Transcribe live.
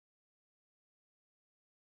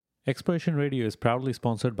Exploration Radio is proudly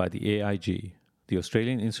sponsored by the AIG, the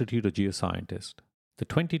Australian Institute of Geoscientists. The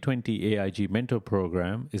 2020 AIG Mentor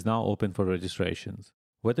Program is now open for registrations.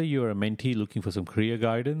 Whether you are a mentee looking for some career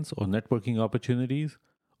guidance or networking opportunities,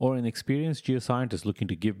 or an experienced geoscientist looking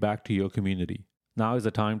to give back to your community, now is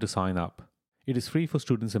the time to sign up. It is free for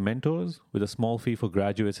students and mentors, with a small fee for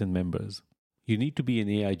graduates and members. You need to be an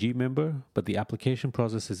AIG member, but the application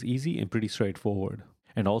process is easy and pretty straightforward.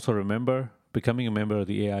 And also remember, becoming a member of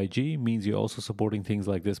the AIG means you're also supporting things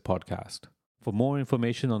like this podcast. For more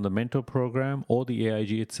information on the Mentor Program or the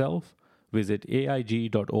AIG itself, visit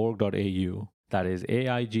aig.org.au. That is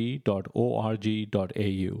aig.org.au.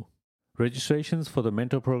 Registrations for the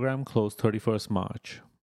Mentor Program close 31st March.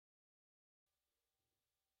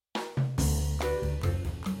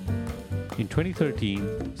 In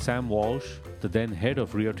 2013, Sam Walsh, the then head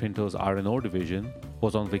of Rio Tinto's iron ore division,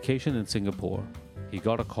 was on vacation in Singapore. He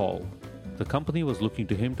got a call. The company was looking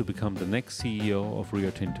to him to become the next CEO of Rio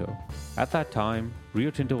Tinto. At that time, Rio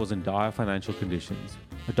Tinto was in dire financial conditions.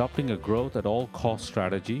 Adopting a growth at all cost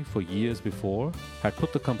strategy for years before had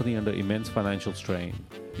put the company under immense financial strain.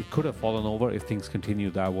 It could have fallen over if things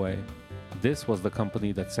continued that way. This was the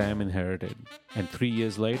company that Sam inherited, and 3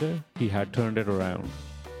 years later, he had turned it around.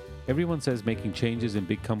 Everyone says making changes in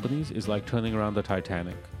big companies is like turning around the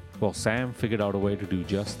Titanic. Well, Sam figured out a way to do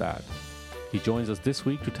just that. He joins us this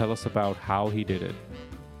week to tell us about how he did it.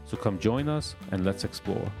 So come join us and let's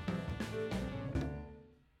explore.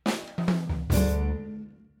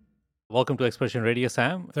 Welcome to Exploration Radio,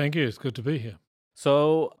 Sam. Thank you. It's good to be here.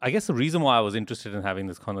 So I guess the reason why I was interested in having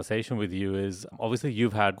this conversation with you is obviously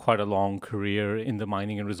you've had quite a long career in the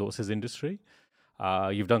mining and resources industry.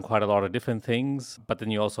 You've done quite a lot of different things, but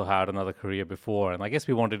then you also had another career before. And I guess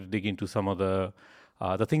we wanted to dig into some of the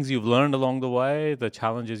things you've learned along the way, the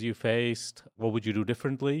challenges you faced, what would you do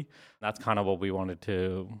differently? That's kind of what we wanted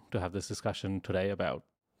to have this discussion today about.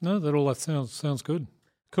 No, that sounds good.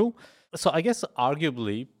 Cool. So I guess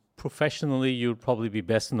arguably, professionally, you'd probably be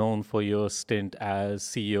best known for your stint as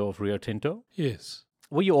CEO of Rio Tinto. Yes.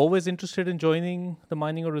 Were you always interested in joining the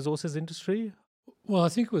mining or resources industry? Well, I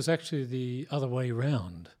think it was actually the other way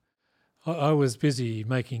round. I was busy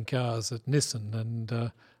making cars at Nissan, and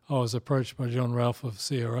I was approached by John Ralph of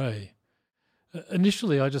CRA.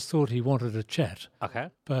 Initially, I just thought he wanted a chat. Okay.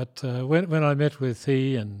 But when I met with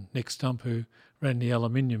he and Nick Stump, who ran the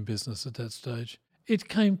aluminium business at that stage, it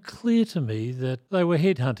came clear to me that they were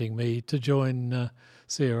headhunting me to join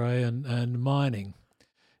CRA and mining.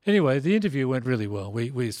 Anyway, the interview went really well.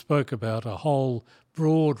 We spoke about a whole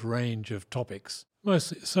broad range of topics,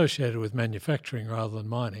 mostly associated with manufacturing rather than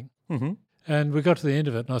mining. Mm-hmm. And we got to the end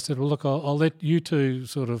of it, and I said, well, look, I'll let you two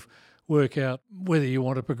sort of work out whether you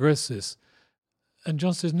want to progress this. And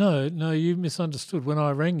John says, no, you misunderstood. When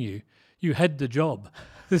I rang you, you had the job.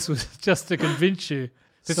 This was just to convince you.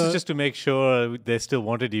 This is just to make sure they still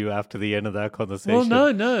wanted you after the end of that conversation.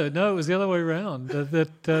 Well, no, it was the other way around.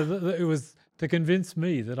 That it was to convince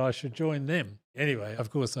me that I should join them. Anyway, of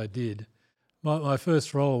course I did. My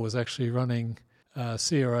first role was actually running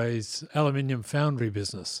CRA's aluminium foundry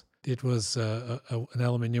business. It was an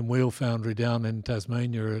aluminium wheel foundry down in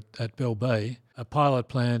Tasmania at Bell Bay, a pilot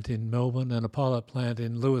plant in Melbourne and a pilot plant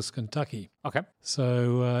in Lewis, Kentucky. Okay.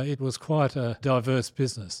 So it was quite a diverse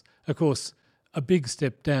business. Of course, a big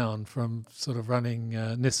step down from sort of running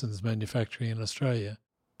Nissan's manufacturing in Australia.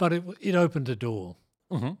 But it opened a door.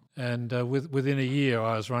 Mm-hmm. And within a year,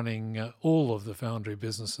 I was running all of the foundry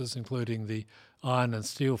businesses, including the iron and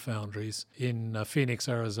steel foundries in Phoenix,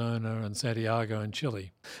 Arizona, and Santiago in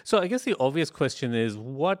Chile. So I guess the obvious question is,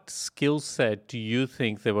 what skill set do you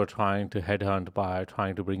think they were trying to headhunt by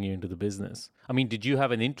trying to bring you into the business? I mean, did you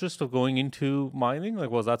have an interest of going into mining? Like,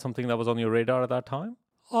 was that something that was on your radar at that time?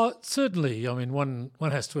 Certainly. I mean, one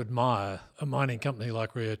has to admire a mining company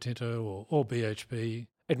like Rio Tinto or BHP.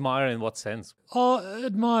 Admire in what sense?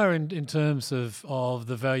 Admire in terms of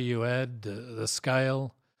the value add, the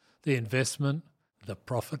scale, the investment, the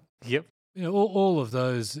profit. Yep. You know, all of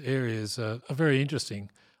those areas are very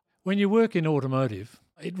interesting. When you work in automotive,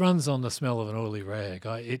 it runs on the smell of an oily rag.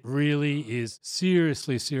 It really is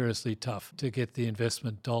seriously tough to get the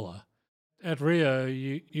investment dollar. At Rio,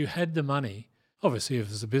 you had the money, obviously if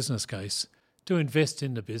it's a business case, to invest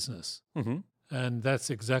in the business. Mm-hmm. And that's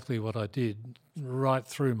exactly what I did right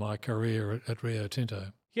through my career at Rio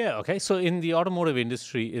Tinto. Yeah, okay. So in the automotive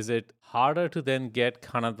industry, is it harder to then get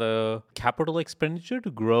kind of the capital expenditure to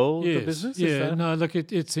grow the business? No, look,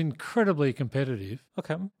 it's incredibly competitive.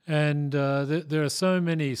 Okay. And there are so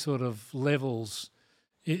many sort of levels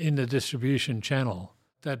in the distribution channel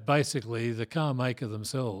that basically the car maker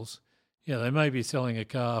themselves, they may be selling a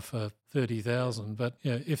car for 30,000. But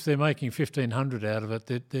if they're making 1,500 out of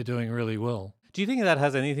it, they're doing really well. Do you think that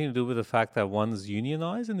has anything to do with the fact that one's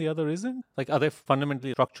unionized and the other isn't? Like, are they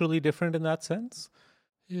fundamentally structurally different in that sense?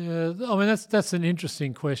 Yeah, I mean, that's an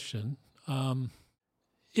interesting question.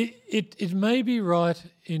 It may be right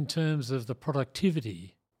in terms of the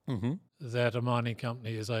productivity that a mining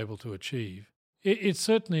company is able to achieve. It's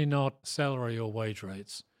certainly not salary or wage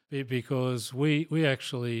rates, because we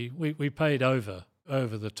paid over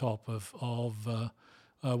the top of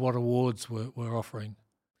what awards we're offering.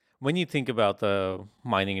 When you think about the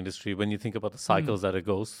mining industry, when you think about the cycles that it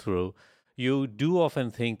goes through, you do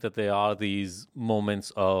often think that there are these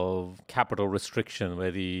moments of capital restriction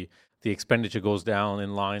where the expenditure goes down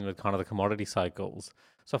in line with kind of the commodity cycles.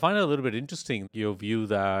 So I find it a little bit interesting, your view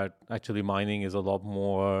that actually mining is a lot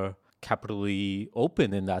more capitally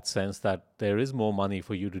open in that sense, that there is more money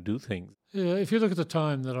for you to do things. Yeah, if you look at the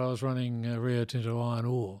time that I was running Rio Tinto Iron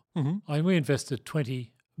Ore, we invested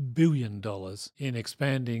 $20 billion in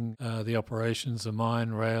expanding the operations, the mine,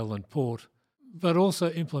 rail and port, but also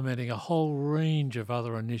implementing a whole range of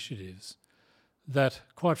other initiatives that,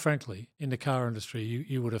 quite frankly, in the car industry,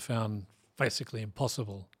 you would have found basically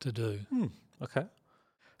impossible to do. Okay.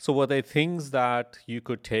 So were there things that you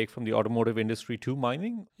could take from the automotive industry to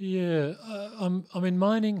mining? Yeah. I mean,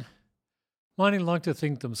 mining like to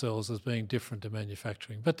think themselves as being different to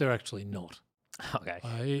manufacturing, but they're actually not.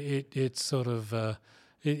 Okay. It's sort of,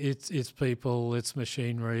 it's people, it's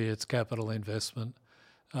machinery, it's capital investment.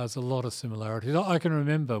 There's a lot of similarities. I can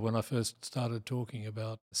remember when I first started talking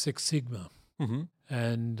about Six Sigma.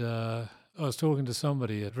 And I was talking to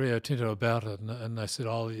somebody at Rio Tinto about it, and they said,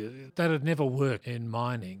 that had never worked in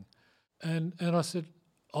mining. And I said,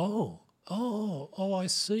 I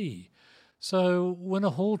see. So when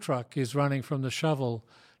a haul truck is running from the shovel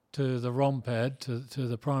to the ROM pad to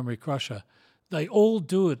the primary crusher, they all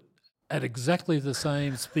do it at exactly the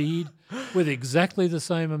same speed with exactly the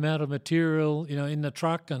same amount of material, in the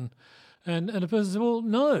truck. And the person said, well,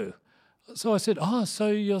 no. So I said, so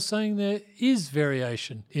you're saying there is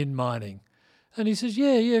variation in mining? And he says,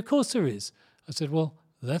 yeah, of course there is. I said, well,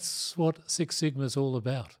 that's what Six Sigma is all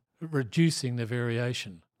about, reducing the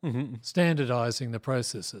variation, standardising the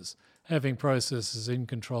processes, having processes in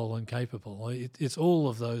control and capable. It's all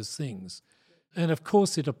of those things. And of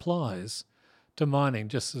course it applies to mining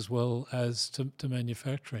just as well as to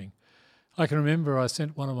manufacturing. I can remember I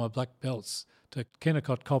sent one of my black belts to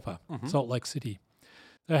Kennecott Copper, Salt Lake City.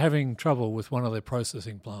 They're having trouble with one of their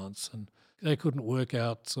processing plants, and they couldn't work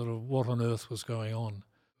out sort of what on earth was going on.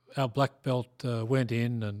 Our black belt went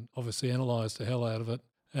in and obviously analysed the hell out of it.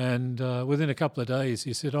 And within a couple of days,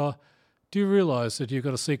 he said, do you realise that you've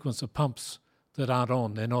got a sequence of pumps that aren't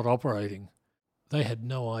on, they're not operating? They had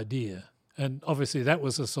no idea. And obviously that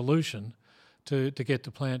was a solution to get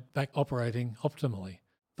the plant back operating optimally.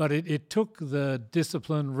 But it took the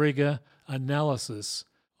discipline, rigour, analysis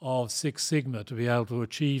of Six Sigma to be able to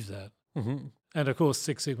achieve that. And of course,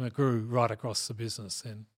 Six Sigma grew right across the business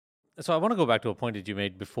then. So I want to go back to a point that you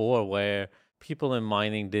made before where people in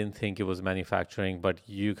mining didn't think it was manufacturing, but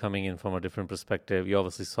you coming in from a different perspective, you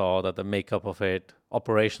obviously saw that the makeup of it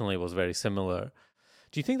operationally was very similar.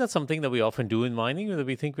 Do you think that's something that we often do in mining, that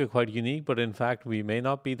we think we're quite unique, but in fact we may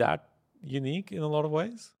not be that unique in a lot of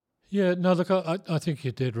ways? Yeah, no, look, I think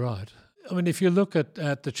you're dead right. I mean, if you look at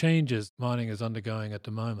the changes mining is undergoing at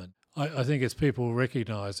the moment, I think it's people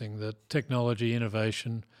recognising that technology,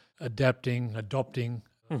 innovation, adopting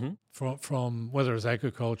from whether it's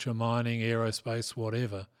agriculture, mining, aerospace,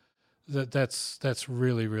 whatever, that's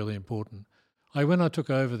really, really important. When I took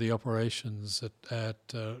over the operations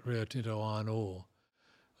at Rio Tinto Iron Ore,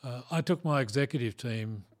 I took my executive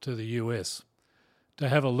team to the US to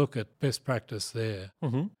have a look at best practice there.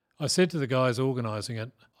 I said to the guys organising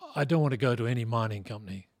it, I don't want to go to any mining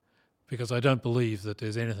company because I don't believe that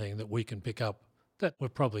there's anything that we can pick up that we're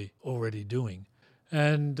probably already doing.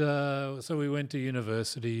 And so we went to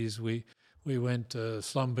universities, we went to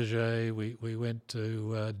Schlumberger, we went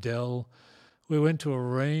to Dell, we went to a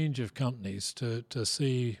range of companies to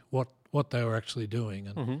see what they were actually doing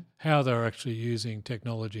and how they were actually using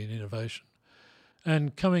technology and innovation.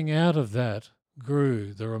 And coming out of that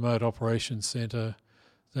grew the remote operations centre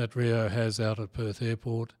that Rio has out at Perth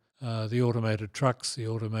Airport, the automated trucks, the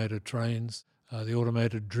automated trains, the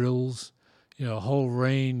automated drills, a whole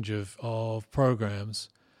range of programs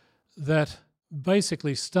that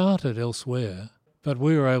basically started elsewhere, but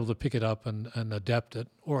we were able to pick it up and adapt it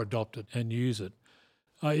or adopt it and use it.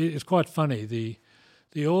 It's quite funny,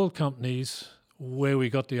 the oil companies where we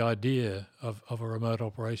got the idea of a remote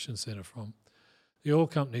operations centre from, the oil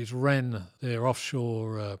companies ran their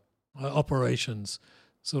offshore operations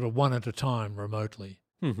sort of one at a time remotely.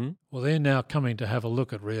 Mm-hmm. Well, they're now coming to have a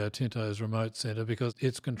look at Rio Tinto's remote centre because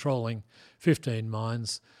it's controlling 15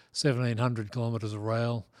 mines, 1,700 kilometres of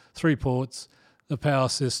rail, 3 ports, the power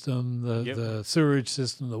system, the sewerage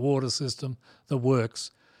system, the water system, the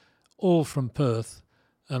works, all from Perth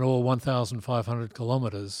and all 1,500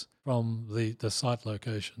 kilometres from the site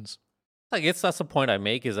locations. I guess that's the point I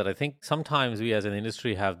make, is that I think sometimes we as an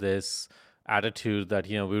industry have this attitude that,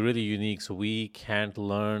 we're really unique, so we can't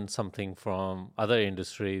learn something from other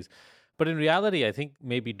industries. But in reality, I think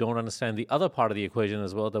maybe don't understand the other part of the equation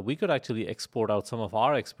as well, that we could actually export out some of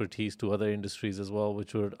our expertise to other industries as well,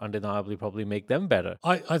 which would undeniably probably make them better.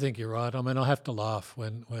 I think you're right. I mean, I have to laugh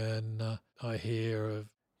when I hear of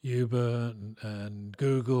Uber and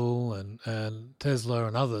Google and Tesla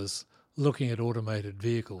and others looking at automated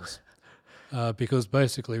vehicles. Because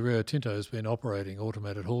basically Rio Tinto has been operating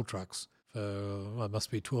automated haul trucks for, it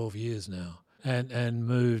must be 12 years now, and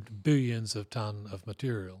moved billions of tonne of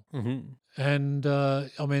material. Mm-hmm. And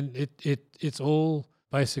I mean, it's all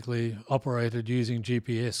basically operated using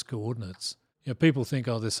GPS coordinates. People think,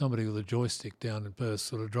 there's somebody with a joystick down in Perth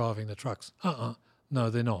sort of driving the trucks. No,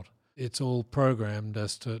 they're not. It's all programmed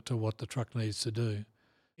as to what the truck needs to do,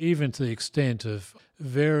 even to the extent of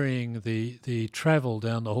varying the travel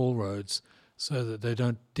down the haul roads so that they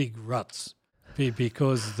don't dig ruts,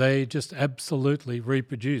 because they just absolutely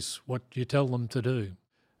reproduce what you tell them to do.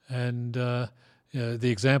 And the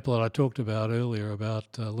example that I talked about earlier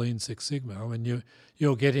about Lean Six Sigma, I mean,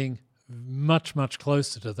 you're getting much, much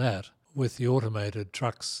closer to that with the automated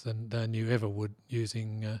trucks than you ever would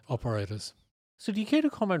using operators. So do you care to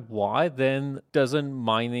comment why then doesn't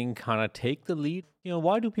mining kind of take the lead?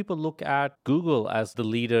 Why do people look at Google as the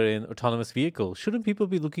leader in autonomous vehicles? Shouldn't people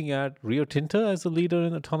be looking at Rio Tinto as the leader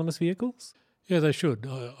in autonomous vehicles? Yeah, they should.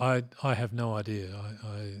 I have no idea.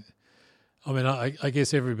 I mean, I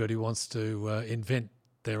guess everybody wants to invent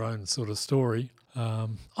their own sort of story.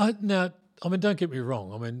 Don't get me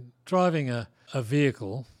wrong. I mean, driving a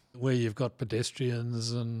vehicle where you've got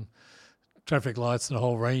pedestrians and traffic lights and a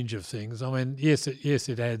whole range of things. I mean, yes,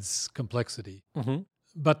 it adds complexity. Mm-hmm.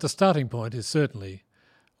 But the starting point is certainly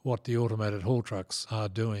what the automated haul trucks are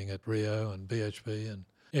doing at Rio and BHP and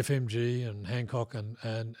FMG and Hancock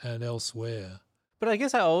and elsewhere. But I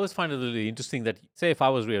guess I always find it really interesting that, say, if I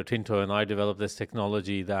was Rio Tinto and I developed this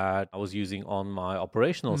technology that I was using on my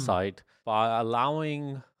operational site, by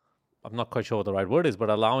allowing, I'm not quite sure what the right word is, but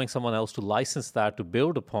allowing someone else to license that to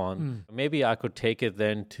build upon, maybe I could take it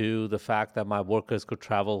then to the fact that my workers could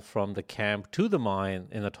travel from the camp to the mine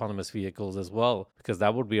in autonomous vehicles as well, because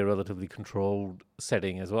that would be a relatively controlled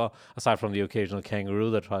setting as well, aside from the occasional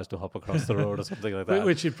kangaroo that tries to hop across the road or something like that.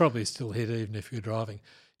 Which you'd probably still hit even if you're driving.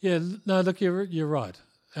 Yeah, no, look, you're right.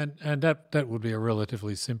 And that would be a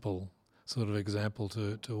relatively simple sort of example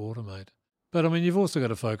to automate. But I mean, you've also got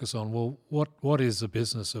to focus on, well, what is the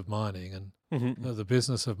business of mining? And the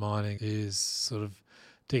business of mining is sort of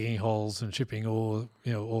digging holes and shipping ore,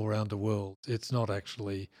 all around the world. It's not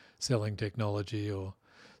actually selling technology or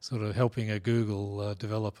sort of helping a Google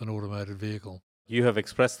develop an automated vehicle. You have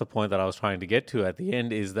expressed the point that I was trying to get to at the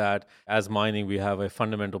end, is that as mining, we have a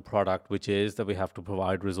fundamental product, which is that we have to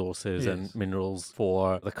provide resources and minerals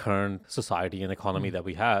for the current society and economy that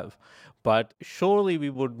we have. But surely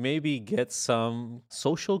we would maybe get some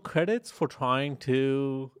social credits for trying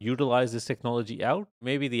to utilize this technology out.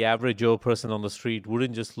 Maybe the average Joe person on the street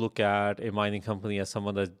wouldn't just look at a mining company as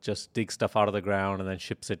someone that just digs stuff out of the ground and then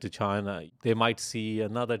ships it to China. They might see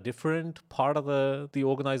another different part of the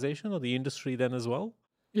organization or the industry then as well.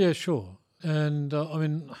 Yeah, sure. And I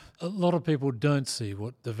mean, a lot of people don't see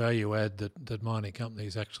what the value add that mining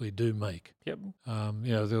companies actually do make. Yep.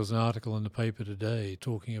 There was an article in the paper today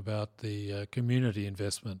talking about the community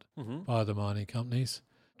investment by the mining companies.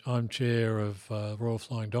 I'm chair of Royal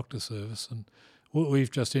Flying Doctor Service, and we've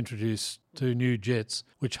just introduced 2 new jets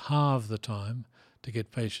which halve the time to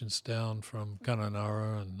get patients down from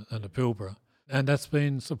Kununurra and to Pilbara. And that's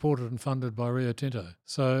been supported and funded by Rio Tinto.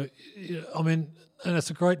 So, I mean, and it's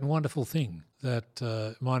a great and wonderful thing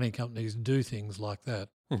that mining companies do things like that.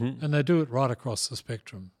 And they do it right across the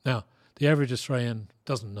spectrum. Now, the average Australian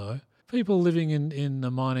doesn't know. People living in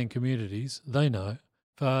the mining communities, they know.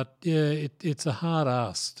 But, yeah, it's a hard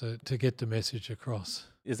ask to get the message across.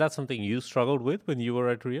 Is that something you struggled with when you were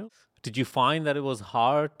at Rio? Did you find that it was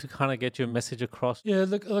hard to kind of get your message across? Yeah,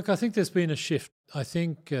 look, I think there's been a shift. I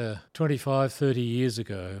think 25, 30 years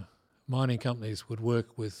ago, mining companies would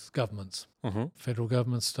work with governments, federal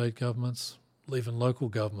governments, state governments, even local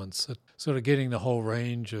governments, at sort of getting the whole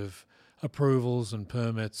range of approvals and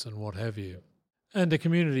permits and what have you. And the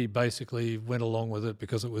community basically went along with it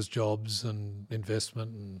because it was jobs and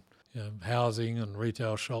investment and housing and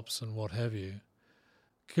retail shops and what have you.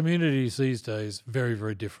 Communities these days, very,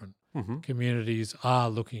 very different. Mm-hmm. Communities are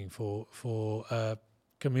looking for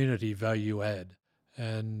community value add,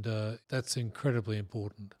 and that's incredibly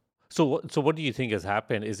important. So what do you think has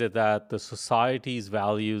happened? Is it that the society's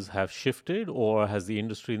values have shifted, or has the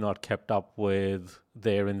industry not kept up with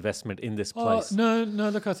their investment in this place? No.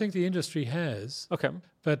 Look, I think the industry has. Okay.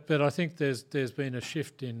 But I think there's been a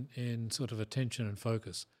shift in sort of attention and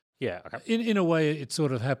focus. Yeah. Okay. In a way, it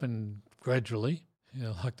sort of happened gradually,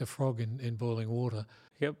 like the frog in boiling water.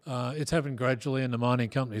 Yep. It's happened gradually, and the mining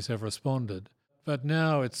companies have responded. But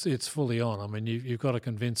now it's fully on. I mean, you've got to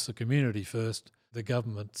convince the community first, the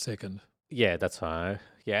government second. Yeah, that's right.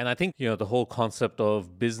 Yeah, and I think, the whole concept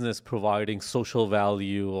of business providing social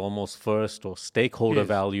value almost first, or stakeholder Yes.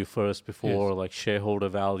 value first before Yes. like shareholder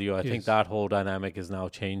value. I think Yes. that whole dynamic is now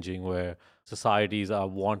changing, where societies are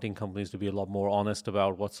wanting companies to be a lot more honest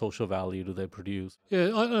about what social value do they produce.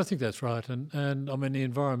 Yeah, I think that's right. And I mean, the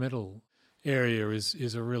environmental area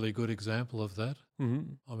is a really good example of that.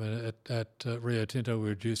 Mm-hmm. I mean, at Rio Tinto, we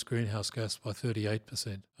reduced greenhouse gas by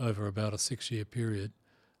 38% over about a 6-year period.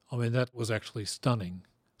 I mean, that was actually stunning.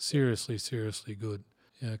 Seriously good.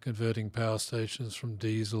 Converting power stations from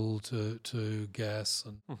diesel to gas.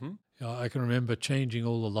 And Mm-hmm. I can remember changing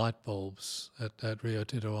all the light bulbs at Rio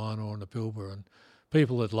Tinto Iron Ore in the Pilbara, and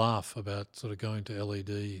people would laugh about sort of going to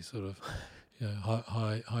LED, sort of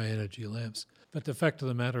high energy lamps. But the fact of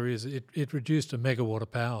the matter is it reduced a megawatt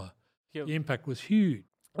of power. Yep. The impact was huge.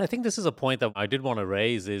 I think this is a point that I did want to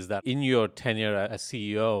raise, is that in your tenure as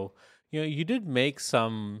CEO, you did make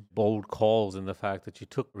some bold calls in the fact that you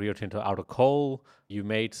took Rio Tinto out of coal. You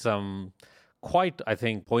made some quite, I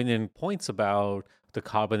think, poignant points about the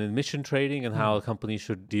carbon emission trading and how companies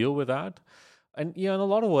should deal with that. And in a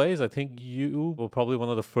lot of ways, I think you were probably one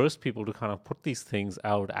of the first people to kind of put these things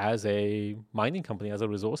out as a mining company, as a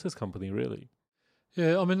resources company, really.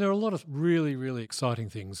 Yeah, I mean, there are a lot of really, really exciting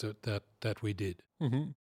things that we did.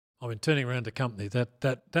 Mm-hmm. I mean, turning around a company,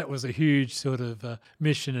 that was a huge sort of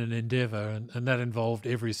mission and endeavour, and that involved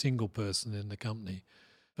every single person in the company.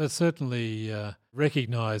 But certainly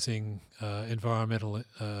recognising environmental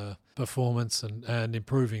performance and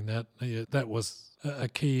improving that was a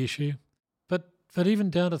key issue. But even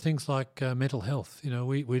down to things like mental health.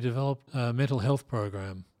 We developed a mental health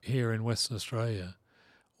program here in Western Australia,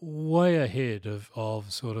 way ahead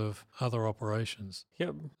of sort of other operations.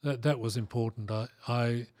 Yep. That was important.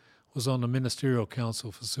 I was on the Ministerial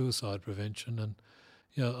Council for Suicide Prevention, and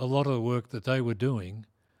a lot of the work that they were doing,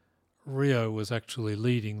 Rio was actually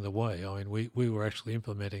leading the way. I mean, we were actually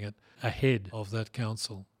implementing it ahead of that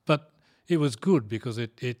council. But it was good because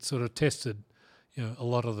it sort of tested a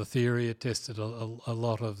lot of the theory. It tested a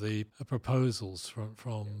lot of the proposals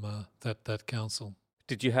from that council.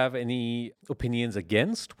 Did you have any opinions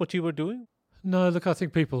against what you were doing? No, look, I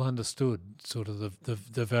think people understood sort of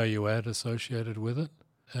the value add associated with it.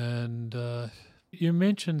 And you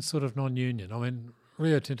mentioned sort of non-union. I mean,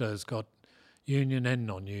 Rio Tinto's got union and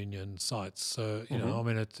non-union sites, so I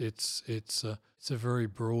mean, it's a very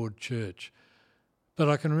broad church. But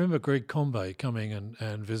I can remember Greg Combay coming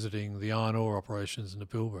and visiting the iron ore operations in the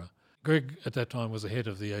Pilbara. Greg at that time was the head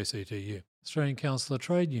of the ACTU, Australian Council of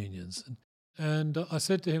Trade Unions, and I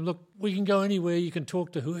said to him, "Look, we can go anywhere. You can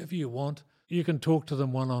talk to whoever you want. You can talk to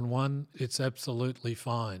them one-on-one. It's absolutely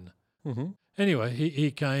fine." Mm-hmm. Anyway,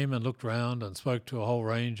 he came and looked round and spoke to a whole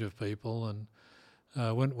range of people. And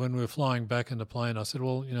when we were flying back in the plane, I said,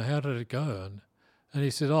 "Well, how did it go?" And he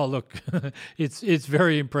said, "Oh, look, it's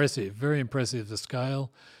very impressive the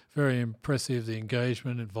scale, very impressive the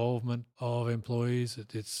engagement, involvement of employees.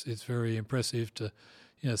 It's very impressive to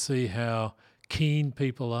see how keen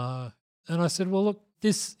people are." And I said, "Well, look,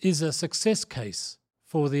 this is a success case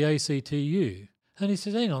for the ACTU." And he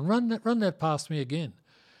said, "Hang on, run that past me again."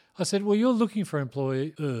 I said, "Well, you're looking for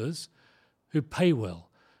employers who pay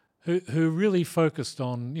well, who really focused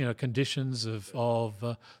on conditions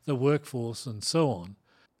of the workforce and so on,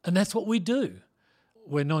 and that's what we do.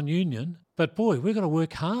 We're non-union, but boy, we've got to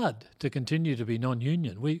work hard to continue to be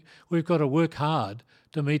non-union. We've got to work hard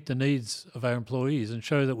to meet the needs of our employees and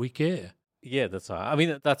show that we care." Yeah, that's right. I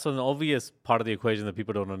mean, that's an obvious part of the equation that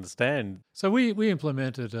people don't understand. So we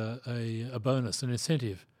implemented a bonus, an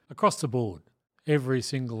incentive across the board, every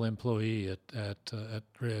single employee at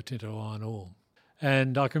Rio Tinto Iron Ore.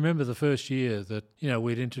 And I can remember the first year that,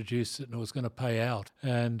 we'd introduced it and it was going to pay out.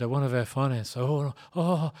 And one of our finance,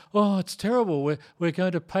 it's terrible. We're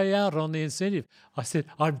going to pay out on the incentive. I said,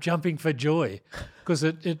 I'm jumping for joy because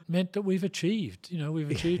it meant that we've achieved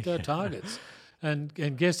our targets. And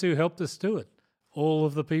guess who helped us do it? All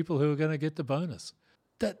of the people who are going to get the bonus.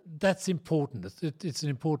 That's important. It's an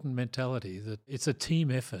important mentality that it's a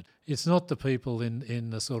team effort. It's not the people in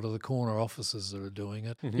the sort of the corner offices that are doing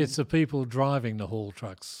it. Mm-hmm. It's the people driving the haul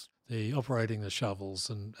trucks, the operating the shovels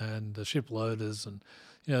and the ship loaders and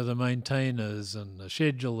the maintainers and the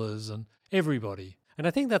schedulers and everybody. And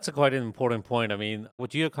I think that's quite an important point. I mean,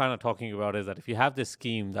 what you're kind of talking about is that if you have this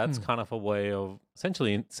scheme, that's kind of a way of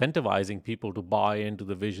essentially incentivizing people to buy into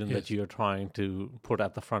the vision that you're trying to put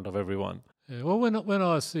at the front of everyone. Yeah, well, when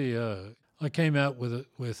I was CEO, I came out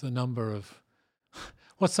with a number of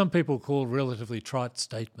what some people call relatively trite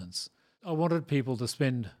statements. I wanted people to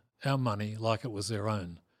spend our money like it was their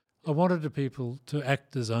own. I wanted the people to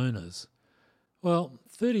act as owners. Well,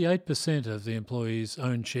 38% of the employees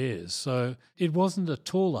own shares, so it wasn't a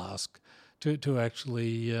tall ask to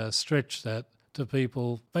actually stretch that to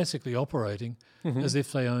people basically operating as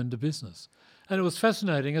if they owned a business. And it was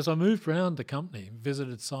fascinating. As I moved around the company,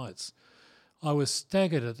 visited sites, I was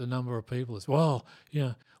staggered at the number of people. It's, well,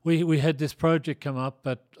 we had this project come up,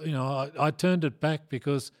 but I turned it back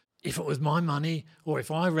because if it was my money or if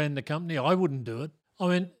I ran the company, I wouldn't do it. I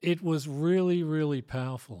mean, it was really, really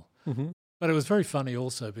powerful. Mm-hmm. But it was very funny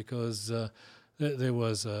also because there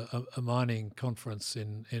was a mining conference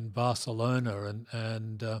in Barcelona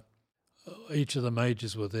and each of the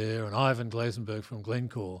majors were there, and Ivan Glasenberg from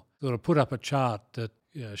Glencore sort of put up a chart that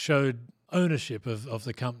showed ownership of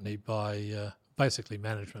the company by basically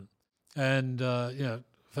management. And,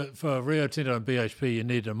 for Rio Tinto and BHP, you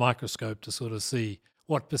needed a microscope to sort of see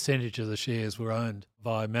what percentage of the shares were owned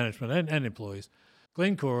by management and employees.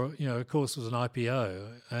 Glencore, of course, was an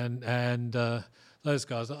IPO, and those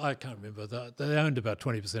guys, I can't remember, they owned about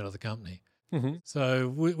 20% of the company. Mm-hmm. So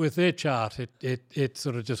with their chart, it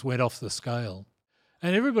sort of just went off the scale.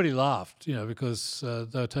 And everybody laughed, because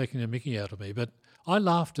they were taking a mickey out of me. But I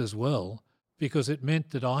laughed as well because it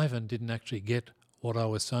meant that Ivan didn't actually get what I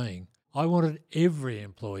was saying. I wanted every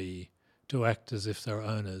employee to act as if they're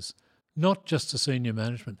owners, not just the senior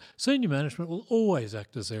management. Senior management will always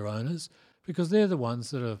act as their owners because they're the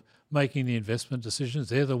ones that are making the investment decisions.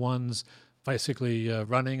 They're the ones basically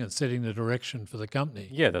running and setting the direction for the company.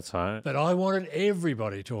 Yeah, that's right. But I wanted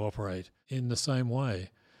everybody to operate in the same way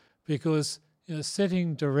because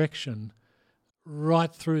setting direction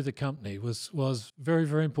right through the company was very,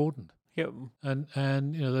 very important. Yep. And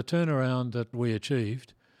the turnaround that we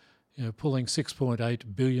achieved, pulling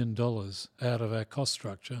 $6.8 billion out of our cost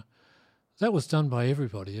structure, that was done by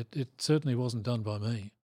everybody. It certainly wasn't done by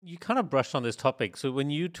me. You kind of brushed on this topic. So when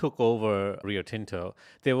you took over Rio Tinto,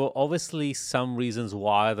 there were obviously some reasons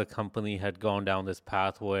why the company had gone down this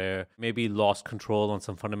path where maybe lost control on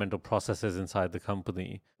some fundamental processes inside the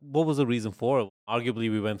company. What was the reason for it? Arguably,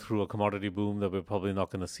 we went through a commodity boom that we're probably not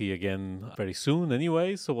going to see again very soon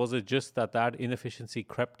anyway. So was it just that inefficiency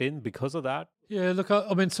crept in because of that? Yeah, look,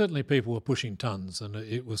 I mean, certainly people were pushing tons, and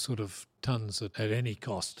it was sort of tons at any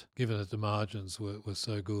cost, given that the margins were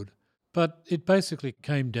so good. But it basically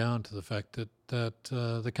came down to the fact that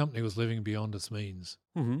the company was living beyond its means.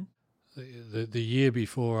 Mm-hmm. The year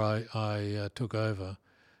before I took over,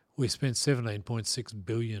 we spent $17.6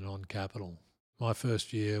 billion on capital. My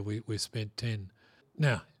first year, we spent 10.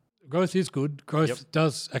 Now, growth is good. Growth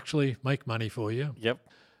does actually make money for you. Yep.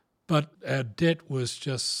 But our debt was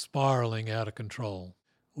just spiralling out of control.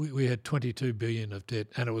 We had $22 billion of debt,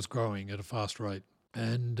 and it was growing at a fast rate.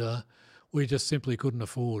 And we just simply couldn't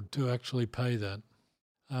afford to actually pay that.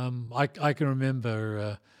 I can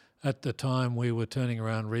remember at the time we were turning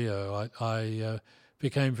around Rio, I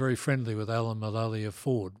became very friendly with Alan Mulally of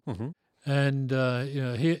Ford. Mm-hmm. And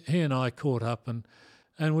he and I caught up,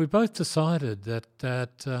 and we both decided that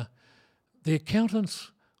the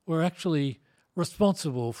accountants were actually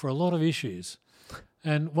responsible for a lot of issues.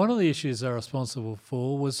 And one of the issues they're responsible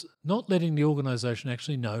for was not letting the organisation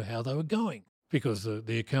actually know how they were going, because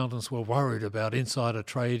the accountants were worried about insider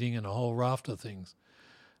trading and a whole raft of things.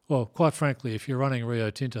 Well, quite frankly, if you're running Rio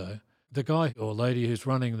Tinto, the guy or lady who's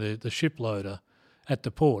running the ship loader at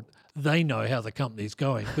the port, they know how the company's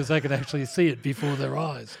going because they can actually see it before their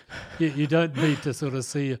eyes. You don't need to sort of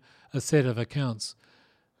see a set of accounts.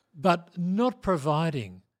 But not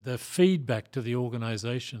providing the feedback to the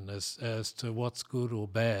organisation as to what's good or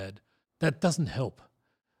bad, that doesn't help.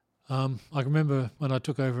 I remember when I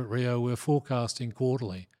took over at Rio, we were forecasting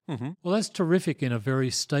quarterly. Mm-hmm. Well, that's terrific in a very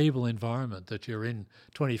stable environment that you're in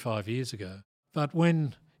 25 years ago. But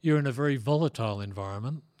when you're in a very volatile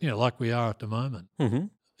environment, like we are at the moment, mm-hmm.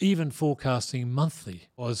 even forecasting monthly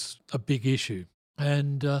was a big issue.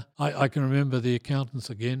 And I can remember the accountants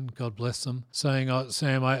again, God bless them, saying,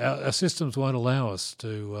 Sam, our systems won't allow us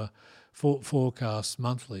to forecasts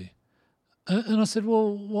monthly. And I said,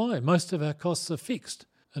 well, why? Most of our costs are fixed.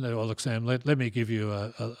 And they were, well, look, Sam, let me give you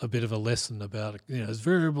a bit of a lesson about it. It's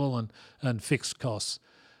variable and fixed costs.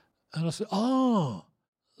 And I said, oh,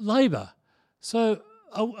 labour. So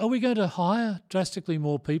are we going to hire drastically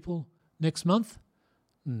more people next month?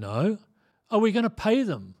 No. Are we going to pay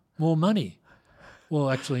them more money? Well,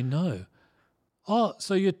 actually, no. Oh,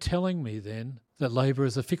 so you're telling me then that labour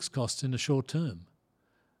is a fixed cost in the short term?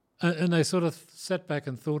 And they sort of sat back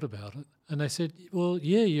and thought about it. And they said, well,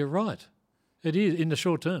 yeah, you're right. It is in the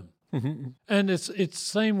short term. Mm-hmm. And it's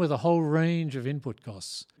same with a whole range of input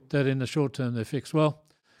costs that in the short term they're fixed. Well,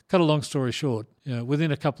 cut a long story short,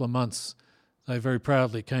 within a couple of months, they very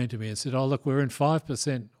proudly came to me and said, oh, look, we're in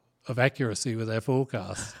 5% of accuracy with our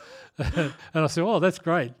forecasts. And I said, oh, that's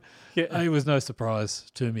great. Yeah. It was no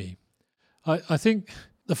surprise to me. I think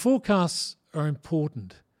the forecasts are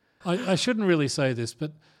important. I shouldn't really say this,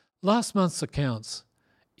 but last month's accounts,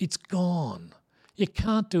 it's gone. You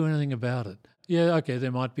can't do anything about it. Yeah, okay,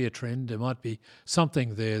 there might be a trend, there might be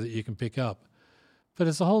something there that you can pick up, but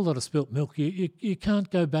it's a whole lot of spilt milk. You can't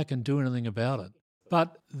go back and do anything about it.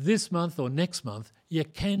 But this month or next month, you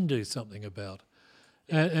can do something about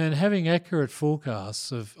it. And having accurate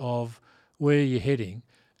forecasts of where you're heading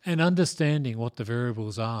and understanding what the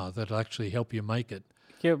variables are that actually help you make it,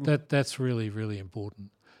 that's really, really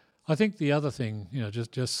important. I think the other thing,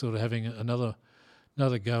 just sort of having another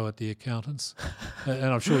go at the accountants, and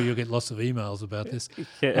I'm sure you'll get lots of emails about this.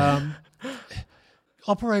 Yeah.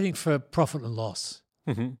 Operating for profit and loss.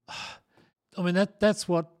 Mm-hmm. I mean, that's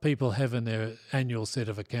what people have in their annual set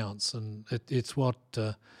of accounts, and it's what,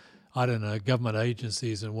 government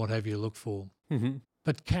agencies and what have you look for. Mm-hmm.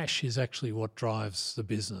 But cash is actually what drives the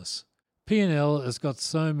business. P&L has got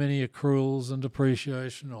so many accruals and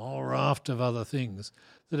depreciation, a whole raft of other things,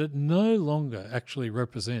 that it no longer actually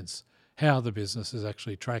represents how the business is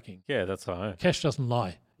actually tracking. Yeah, that's right. Cash doesn't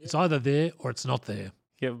lie. It's either there or it's not there.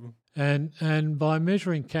 Yep. And by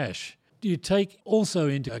measuring cash, you take also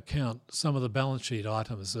into account some of the balance sheet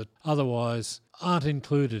items that otherwise aren't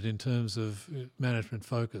included in terms of management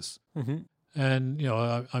focus. Mm-hmm. And,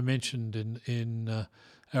 I mentioned in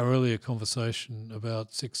our earlier conversation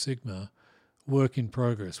about Six Sigma, work in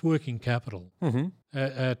progress, working capital. Mm-hmm.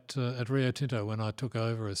 At Rio Tinto, when I took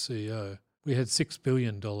over as CEO, we had $6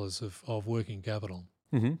 billion of working capital.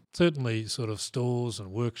 Mm-hmm. Certainly sort of stores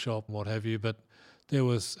and workshop and what have you, but there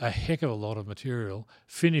was a heck of a lot of material,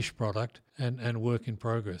 finished product and work in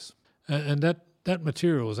progress. And that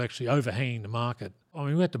material was actually overhanging the market. I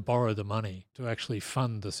mean, we had to borrow the money to actually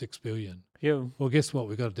fund the $6 billion. Yeah. Well, guess what?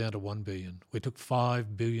 We got it down to $1 billion. We took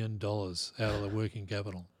 $5 billion out of the working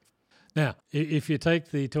capital. Now, if you take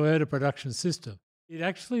the Toyota production system, it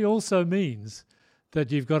actually also means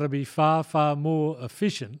that you've got to be far, far more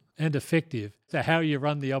efficient and effective to how you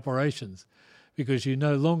run the operations, because you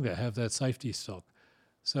no longer have that safety stock.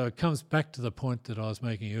 So it comes back to the point that I was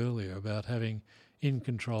making earlier about having in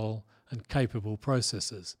control and capable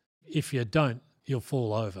processes. If you don't, you'll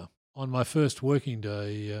fall over. On my first working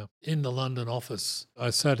day in the London office, I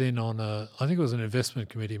sat in on I think it was an investment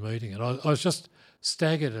committee meeting, and I was just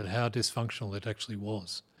staggered at how dysfunctional it actually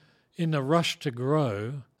was. In the rush to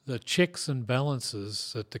grow, the checks and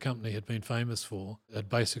balances that the company had been famous for had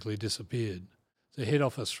basically disappeared. The head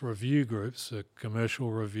office review groups, the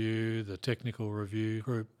commercial review, the technical review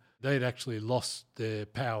group, they'd actually lost their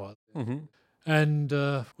power. Mm-hmm. And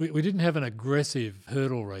we didn't have an aggressive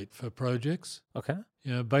hurdle rate for projects. Okay.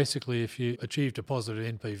 Basically, if you achieved a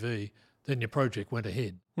positive NPV, then your project went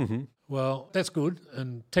ahead. Mm-hmm. Well, that's good,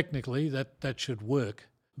 and technically that should work.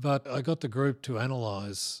 But I got the group to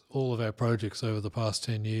analyse all of our projects over the past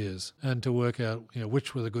 10 years and to work out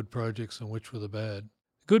which were the good projects and which were the bad.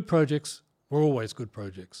 Good projects were always good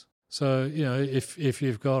projects. So, if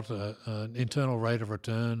you've got an internal rate of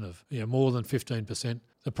return of more than 15%,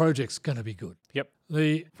 the project's going to be good. Yep.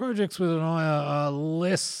 The projects with an IRR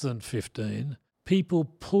less than 15, people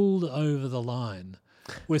pulled over the line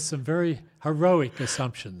with some very heroic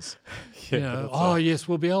assumptions. Yes,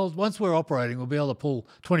 we'll be able, once we're operating, we'll be able to pull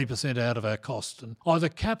 20% out of our cost. And the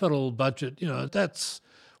capital budget, that's,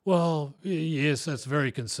 well, yes, that's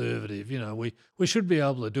very conservative. We should be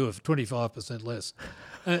able to do it for 25% less.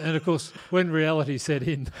 And of course, when reality set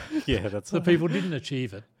in, the people didn't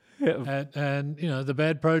achieve it. Yeah. And the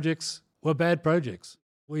bad projects were bad projects.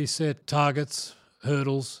 We set targets,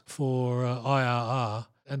 hurdles for IRR,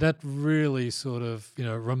 and that really sort of,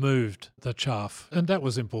 removed the chaff. And that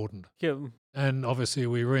was important. Yeah. And obviously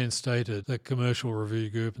we reinstated the commercial review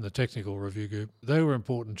group and the technical review group. They were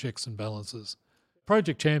important checks and balances.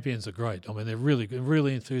 Project champions are great. I mean, they're really good,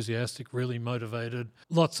 really enthusiastic, really motivated,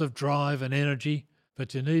 lots of drive and energy.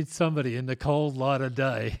 But you need somebody in the cold light of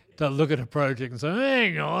day to look at a project and say,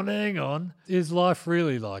 hang on. Is life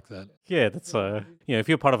really like that? Yeah, that's if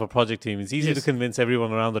you're part of a project team, it's easy Yes. to convince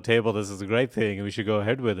everyone around the table this is a great thing and we should go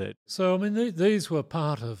ahead with it. So, I mean, these were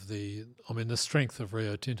part of the strength of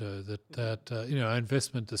Rio Tinto, that our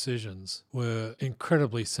investment decisions were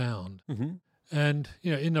incredibly sound. Mm-hmm. And,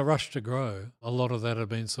 in the rush to grow, a lot of that had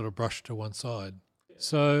been sort of brushed to one side.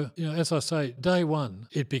 So, as I say, day one,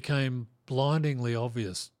 it became blindingly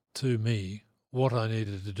obvious to me what I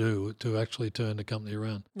needed to do to actually turn the company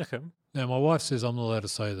around. Okay. Now, my wife says I'm not allowed to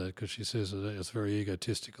say that because she says that it's very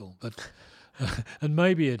egotistical, but and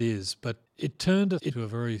maybe it is, but it turned it into a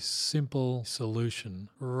very simple solution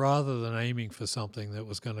rather than aiming for something that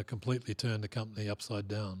was going to completely turn the company upside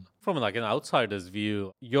down. From like an outsider's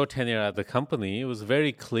view, your tenure at the company, it was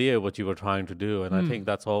very clear what you were trying to do. And I think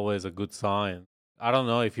that's always a good sign. I don't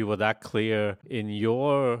know if you were that clear in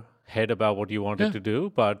your head about what you wanted to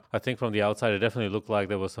do, but I think from the outside, it definitely looked like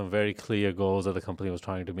there were some very clear goals that the company was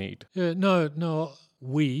trying to meet. Yeah, no,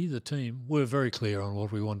 we, the team, were very clear on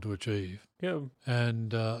what we wanted to achieve. Yeah.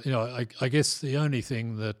 And, I guess the only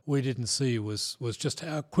thing that we didn't see was just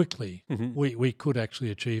how quickly we could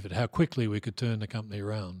actually achieve it, how quickly we could turn the company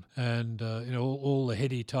around. And, all the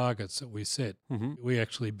heady targets that we set, we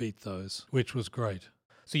actually beat those, which was great.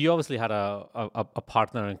 So you obviously had a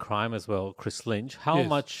partner in crime as well, Chris Lynch. How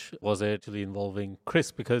much was it actually involving Chris?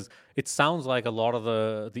 Because it sounds like a lot of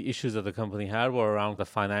the issues that the company had were around the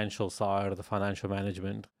financial side or the financial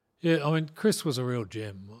management. Yeah, I mean, Chris was a real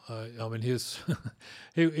gem. He was,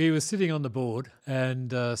 he was sitting on the board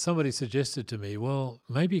and somebody suggested to me, well,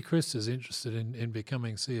 maybe Chris is interested in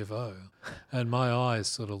becoming CFO. And my eyes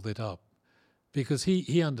sort of lit up. Because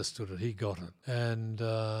he understood it, he got it. And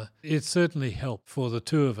it certainly helped for the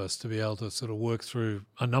two of us to be able to sort of work through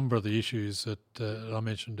a number of the issues that I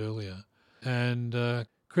mentioned earlier. And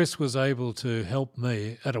Chris was able to help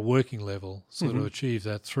me at a working level sort of achieve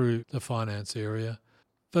that through the finance area.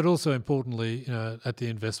 But also importantly, at the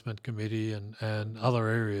investment committee and other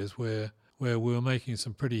areas where we were making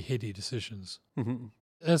some pretty heady decisions. Mm-hmm.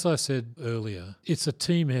 As I said earlier, it's a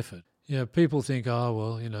team effort. People think, you've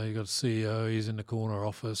got a CEO, he's in the corner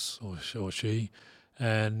office, or she,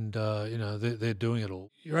 and, they're doing it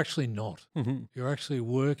all. You're actually not. Mm-hmm. You're actually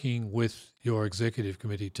working with your executive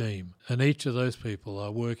committee team, and each of those people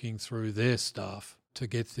are working through their staff to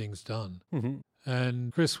get things done. Mm-hmm.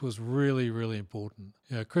 And Chris was really, really important.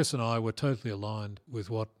 Chris and I were totally aligned with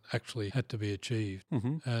what actually had to be achieved,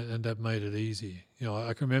 and that made it easy.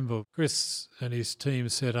 I can remember Chris and his team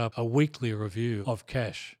set up a weekly review of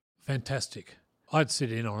cash. Fantastic. I'd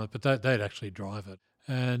sit in on it, but they'd actually drive it.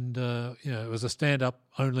 And, it was a stand-up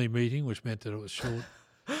only meeting, which meant that it was short.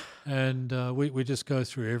 And we just go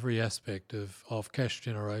through every aspect of cash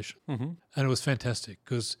generation. Mm-hmm. And it was fantastic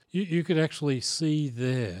because you could actually see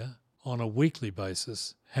there on a weekly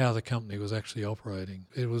basis how the company was actually operating.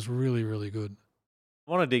 It was really, really good.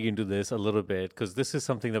 I want to dig into this a little bit because this is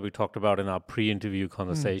something that we talked about in our pre-interview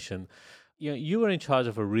conversation. You were in charge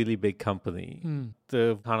of a really big company.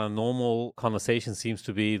 The kind of normal conversation seems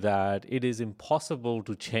to be that it is impossible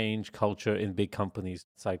to change culture in big companies.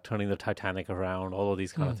 It's like turning the Titanic around, all of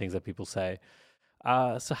these kind of things that people say.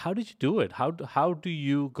 So how did you do it? How do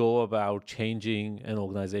you go about changing an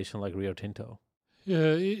organization like Rio Tinto?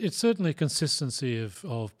 Yeah, it's certainly consistency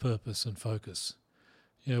of purpose and focus.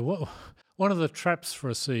 One of the traps for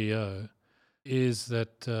a CEO is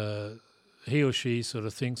that he or she sort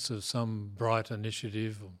of thinks of some bright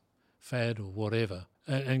initiative or fad or whatever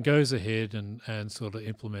and goes ahead and sort of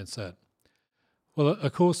implements that. Well,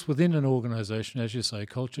 of course, within an organisation, as you say,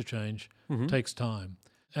 culture change takes time.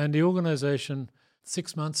 And the organisation,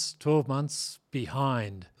 6 months, 12 months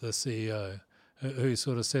behind the CEO who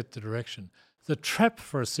sort of set the direction. The trap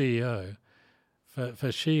for a CEO,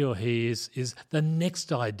 for she or he, is the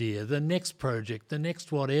next idea, the next project, the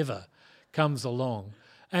next whatever comes along.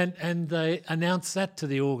 And they announce that to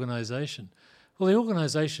the organisation. Well, the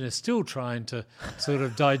organisation is still trying to sort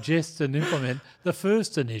of digest and implement the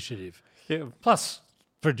first initiative. Yeah. Plus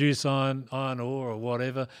produce iron ore or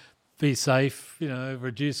whatever, be safe,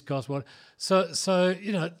 reduce cost. So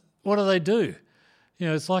what do?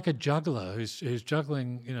 It's like a juggler who's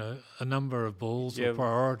juggling, a number of balls or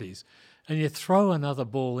priorities. And you throw another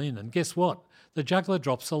ball in and guess what? The juggler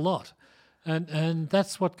drops a lot. And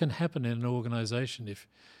that's what can happen in an organisation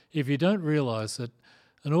if you don't realise that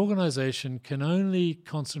an organisation can only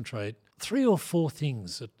concentrate 3 or 4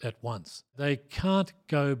 things at once. They can't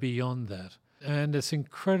go beyond that. And it's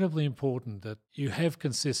incredibly important that you have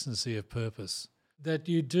consistency of purpose. that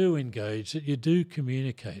you do engage, that you do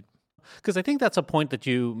communicate. Because I think that's a point that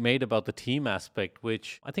you made about the team aspect,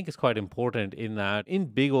 which I think is quite important in that in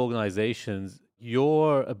big organizations,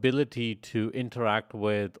 your ability to interact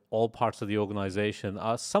with all parts of the organization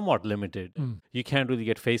are somewhat limited. You can't really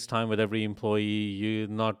get FaceTime with every employee. You're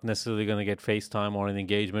not necessarily going to get FaceTime or an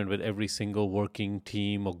engagement with every single working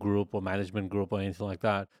team or group or management group or anything like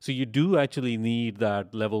that. So you do actually need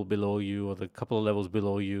that level below you or the couple of levels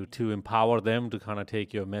below you to empower them to kind of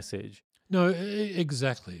take your message. No,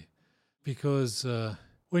 exactly. Because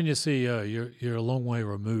when you're CEO, you're a long way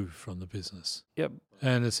removed from the business. Yep.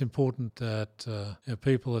 And it's important that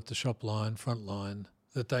people at the shop line, front line,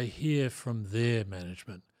 that they hear from their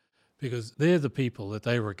management, because they're the people that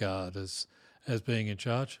they regard as being in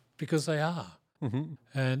charge, because they are. Mm-hmm.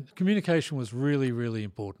 And communication was really, really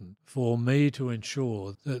important for me to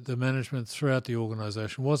ensure that the management throughout the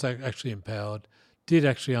organisation was actually empowered, did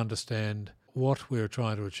actually understand what we were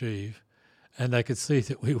trying to achieve, and they could see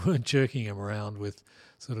that we weren't jerking them around with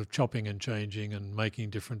sort of chopping and changing and making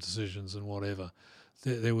different decisions and whatever.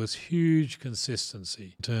 There was huge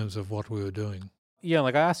consistency in terms of what we were doing. Yeah,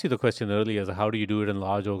 like I asked you the question earlier, as how do you do it in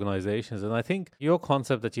large organizations? And I think your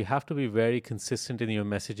concept that you have to be very consistent in your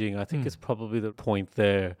messaging, I think is probably the point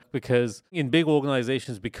there. Because in big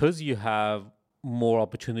organizations, because you have more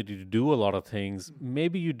opportunity to do a lot of things,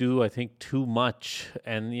 maybe you do, I think, too much.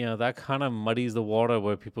 And, that kind of muddies the water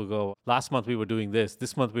where people go, last month we were doing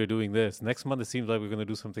this month we were doing this, next month it seems like we're going to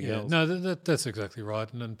do something else. No, that's exactly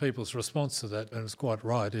right. And people's response to that, and it's quite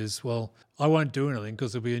right, is, well, I won't do anything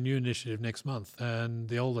because there'll be a new initiative next month and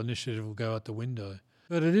the old initiative will go out the window.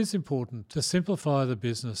 But it is important to simplify the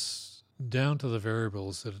business down to the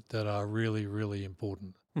variables that are really, really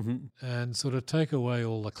important. Mm-hmm. And sort of take away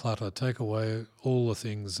all the clutter, take away all the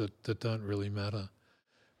things that don't really matter.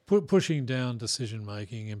 Pushing down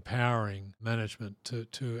decision-making, empowering management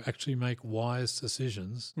to actually make wise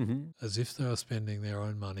decisions as if they were spending their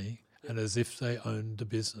own money and as if they owned the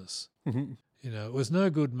business. Mm-hmm. It was no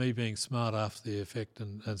good me being smart after the effect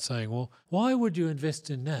and saying, well, why would you invest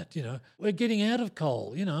in that? We're getting out of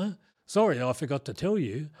coal, Sorry, I forgot to tell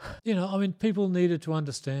you. People needed to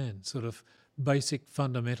understand sort of basic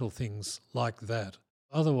fundamental things like that.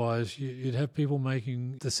 Otherwise, you'd have people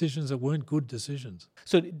making decisions that weren't good decisions.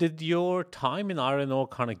 So did your time in R&O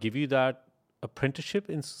kind of give you that apprenticeship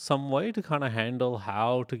in some way to kind of handle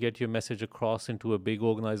how to get your message across into a big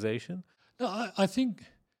organization? No, I think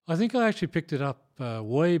I actually picked it up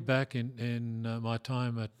way back in my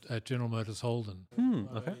time at General Motors Holden.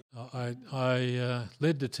 Okay. I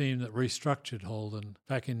led the team that restructured Holden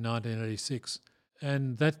back in 1986.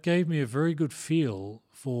 And that gave me a very good feel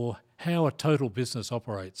for how a total business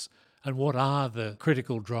operates and what are the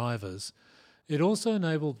critical drivers. It also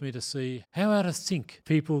enabled me to see how out of sync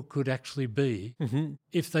people could actually be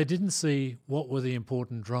if they didn't see what were the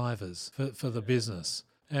important drivers for the business.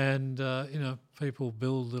 And, people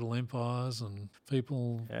build little empires and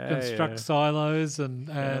people construct silos and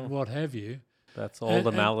what have you. That's all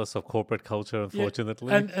the malice of corporate culture,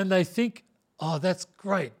 unfortunately. Yeah, and they think, oh, that's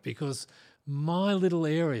great because my little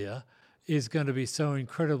area is going to be so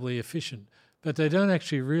incredibly efficient. But they don't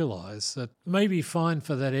actually realise that it may be fine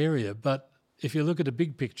for that area, but if you look at the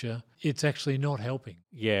big picture, it's actually not helping.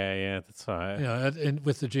 Yeah, that's right. And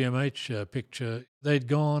with the GMH picture, they'd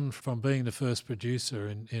gone from being the first producer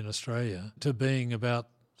in Australia to being about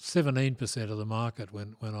 17% of the market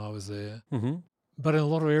when I was there. Mm-hmm. But in a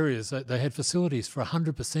lot of areas, they had facilities for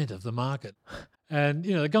 100% of the market. And,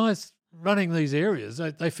 the guys running these areas,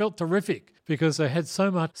 they felt terrific because they had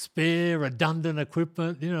so much spare, redundant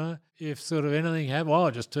equipment. If sort of anything happened,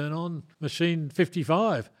 I'll just turn on machine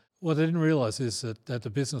 55. What they didn't realise is that the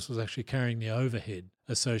business was actually carrying the overhead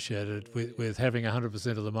associated with having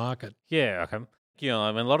 100% of the market. Yeah, okay.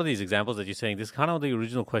 A lot of these examples that you're saying, this is kind of the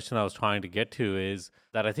original question I was trying to get to is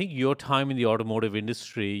that I think your time in the automotive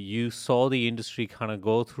industry, you saw the industry kind of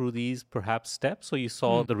go through these perhaps steps, or you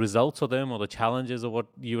saw the results of them or the challenges of what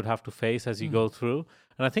you would have to face as you go through.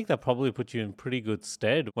 And I think that probably put you in pretty good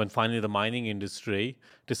stead when finally the mining industry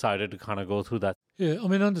decided to kind of go through that. Yeah,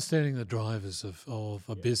 understanding the drivers of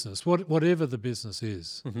a business, whatever the business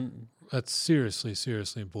is, that's seriously,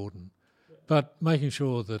 seriously important. But making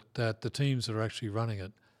sure that the teams that are actually running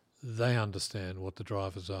it, they understand what the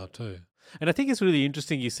drivers are too. And I think it's really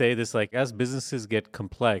interesting you say this, like as businesses get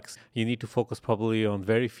complex, you need to focus probably on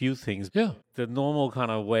very few things. Yeah. The normal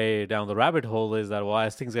kind of way down the rabbit hole is that,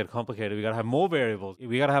 as things get complicated, we got to have more variables.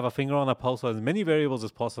 We got to have a finger on the pulse of as many variables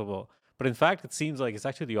as possible. But in fact, it seems like it's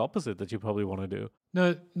actually the opposite that you probably want to do.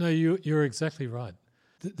 No, you're exactly right.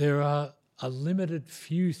 There are a limited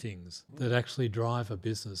few things that actually drive a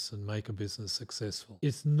business and make a business successful.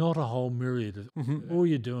 It's not a whole myriad of all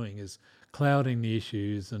you're doing is clouding the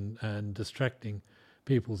issues and distracting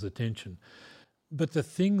people's attention. But the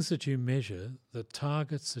things that you measure, the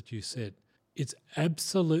targets that you set, it's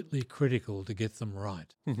absolutely critical to get them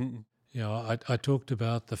right. You know, I talked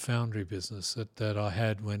about the foundry business that I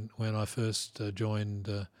had when I first joined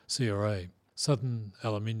CRA. Southern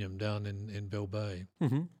Aluminium down in Bell Bay.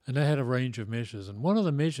 And they had a range of measures. And one of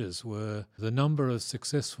the measures were the number of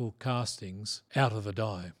successful castings out of a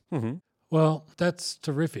die. Well, that's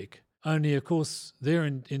terrific. Only, of course, their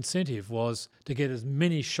incentive was to get as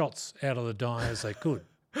many shots out of the die as they could,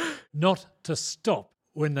 not to stop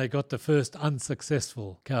when they got the first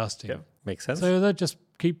unsuccessful casting. Yeah, makes sense. So they'd just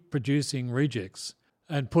keep producing rejects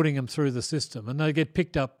and putting them through the system. And they'd get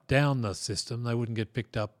picked up down the system. They wouldn't get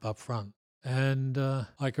picked up front. And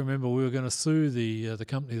I can remember we were going to sue the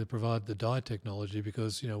company that provided the die technology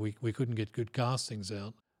because, you know, we couldn't get good castings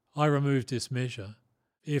out. I removed this measure.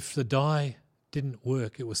 If the die didn't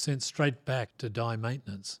work, it was sent straight back to die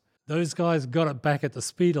maintenance. Those guys got it back at the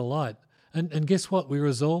speed of light. And guess what? We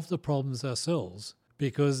resolved the problems ourselves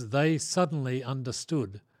because they suddenly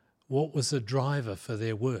understood what was the driver for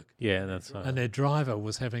their work. Yeah, that's right. And their driver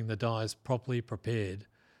was having the dies properly prepared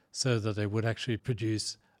so that they would actually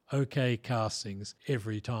produce okay castings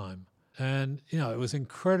every time. And, you know, it was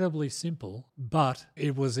incredibly simple, but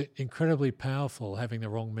it was incredibly powerful having the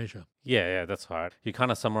wrong measure. Yeah, that's hard. You're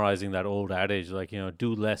kind of summarizing that old adage, like, you know,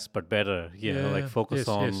 do less but better. You know, like focus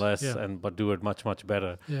on less but do it much, much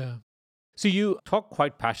better. Yeah. So you talk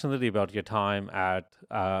quite passionately about your time at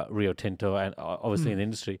Rio Tinto and obviously in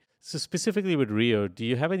industry. So specifically with Rio, do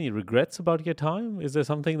you have any regrets about your time? Is there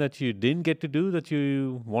something that you didn't get to do that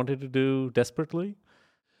you wanted to do desperately?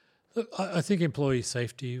 Look, I think employee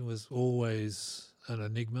safety was always an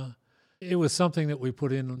enigma. It was something that we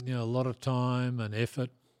put in, you know, a lot of time and effort.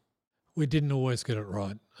 We didn't always get it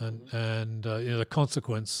right, and you know, the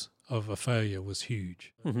consequence of a failure was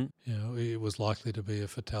huge. You know, it was likely to be a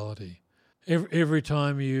fatality. Every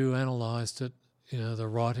time you analysed it, you know, the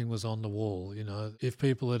writing was on the wall. You know, if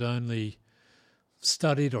people had only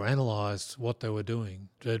studied or analysed what they were doing,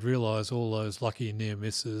 they'd realise all those lucky near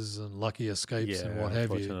misses and lucky escapes and what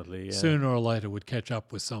have you, sooner or later would catch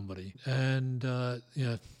up with somebody. And, you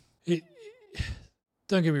know,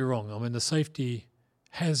 don't get me wrong, I mean, the safety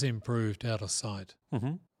has improved out of sight,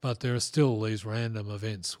 but there are still these random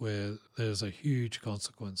events where there's a huge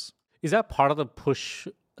consequence. Is that part of the push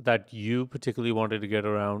that you particularly wanted to get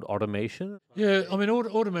around automation? Yeah, I mean,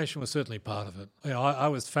 automation was certainly part of it. You know, I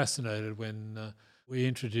was fascinated when we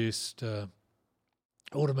introduced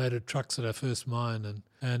automated trucks at our first mine,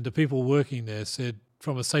 and the people working there said,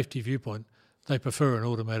 from a safety viewpoint, they prefer an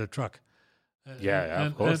automated truck.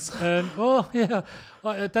 Of course.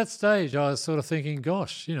 At that stage, I was sort of thinking,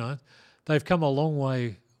 gosh, you know, they've come a long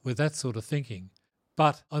way with that sort of thinking.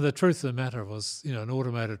 But the truth of the matter was, you know, an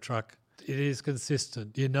automated truck, it is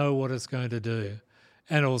consistent. You know what it's going to do.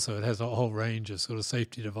 And also it has a whole range of sort of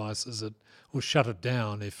safety devices that will shut it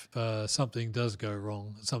down if something does go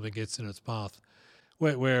wrong, something gets in its path.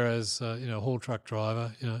 Whereas, you know, a haul truck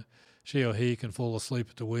driver, you know, she or he can fall asleep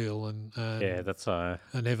at the wheel and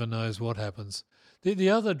never knows what happens. The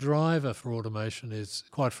other driver for automation is,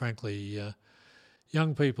 quite frankly,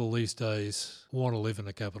 young people these days want to live in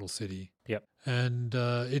a capital city. Yep. And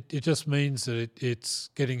it just means that it's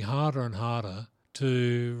getting harder and harder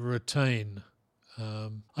to retain,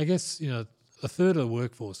 I guess, you know, a third of the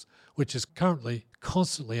workforce, which is currently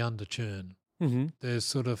constantly under churn. There's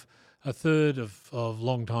sort of a third of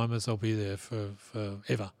long-timers, they'll be there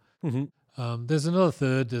forever. There's another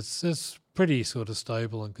third that's pretty sort of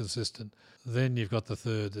stable and consistent. Then you've got the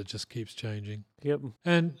third that just keeps changing. Yep.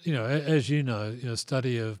 And, you know, as you know,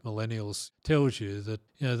 study of millennials tells you that,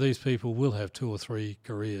 you know, these people will have 2 or 3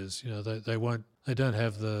 careers. You know, they don't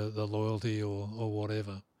have the loyalty or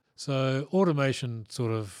whatever. So automation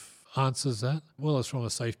sort of answers that. Well, as from a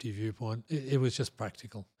safety viewpoint, it was just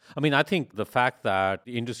practical. I mean, I think the fact that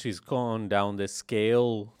the industry's gone down this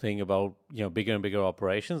scale thing about, you know, bigger and bigger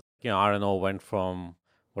operations, you know, iron ore went from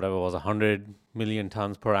whatever was 100 million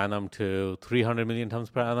tons per annum to 300 million tons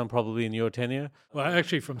per annum probably in your tenure. Well,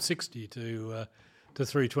 actually from 60 to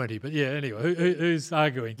 320. But yeah, anyway, who's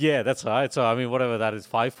arguing? Yeah, that's right. So, I mean, whatever that is,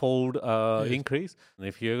 5-fold increase. And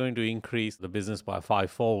if you're going to increase the business by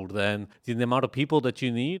 5-fold, then the amount of people that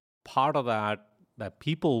you need, part of that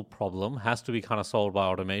people problem has to be kind of solved by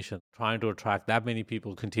automation. Trying to attract that many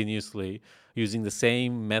people continuously using the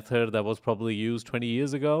same method that was probably used 20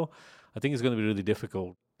 years ago, I think it's going to be really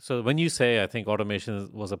difficult. So when you say, I think automation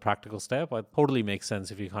was a practical step, it totally makes sense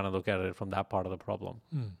if you kind of look at it from that part of the problem.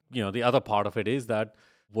 The other part of it is that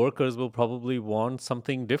workers will probably want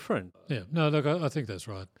something different. Yeah, no, look, I think that's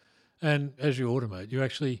right. And as you automate,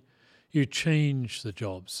 you change the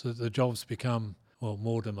jobs. So the jobs become,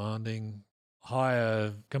 more demanding,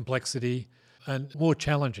 higher complexity, and more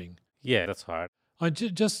challenging. Yeah, that's hard.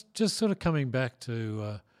 Just sort of coming back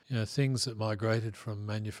to things that migrated from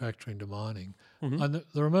manufacturing to mining, and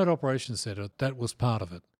the remote operations centre, that was part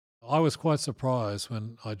of it. I was quite surprised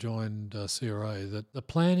when I joined CRA that the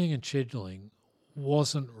planning and scheduling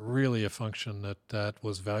wasn't really a function that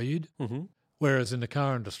was valued. Whereas in the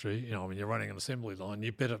car industry, when you're running an assembly line,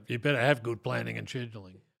 you better have good planning and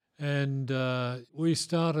scheduling. And we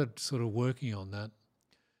started sort of working on that,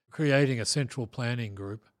 creating a central planning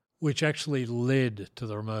group, which actually led to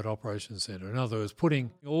the remote operations centre. In other words,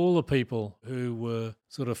 putting all the people who were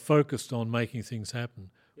sort of focused on making things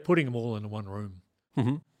happen, putting them all in one room.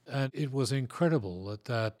 And it was incredible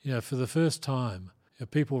that for the first time,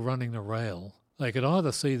 people running the rail, they could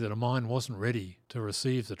either see that a mine wasn't ready to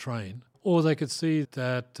receive the train, or they could see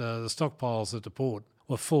that the stockpiles at the port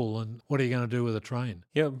were full, and what are you going to do with a train?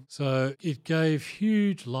 Yeah. So it gave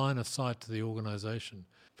huge line of sight to the organisation,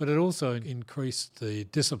 but it also increased the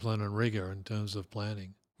discipline and rigour in terms of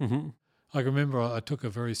planning. I remember I took a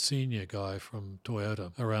very senior guy from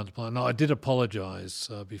Toyota around the plant. Now, I did apologise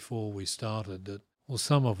before we started that,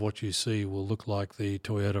 some of what you see will look like the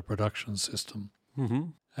Toyota production system.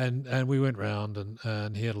 And we went round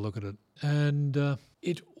and he had a look at it. And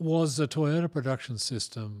it was a Toyota production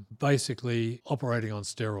system basically operating on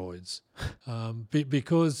steroids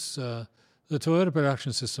because the Toyota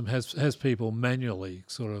production system has people manually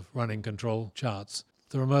sort of running control charts.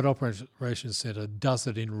 The remote operations centre does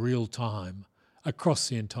it in real time across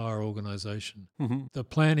the entire organisation. The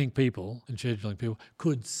planning people and scheduling people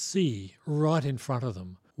could see right in front of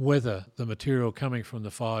them whether the material coming from the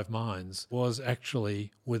 5 mines was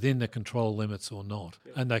actually within the control limits or not.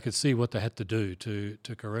 And they could see what they had to do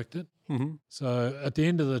to correct it. So at the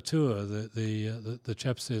end of the tour, the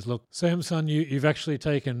chap says, look, Sam, son, you've actually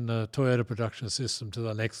taken the Toyota production system to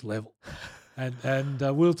the next level. And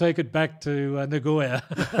we'll take it back to Nagoya.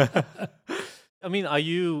 I mean,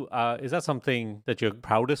 is that something that you're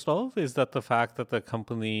proudest of? Is that the fact that the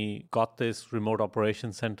company got this remote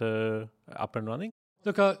operations center up and running?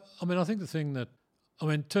 Look, I think the thing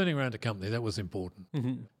turning around a company, that was important.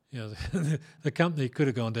 The company could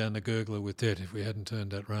have gone down the gurgler with debt if we hadn't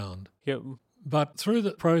turned that round. Yep. But through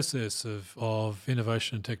the process of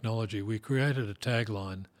innovation and technology, we created a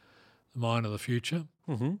tagline, the mine of the future.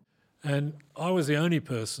 And I was the only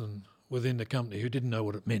person within the company who didn't know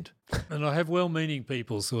what it meant. And I have well-meaning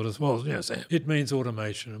people sort of, Sam, it means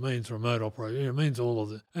automation, it means remote operation, it means all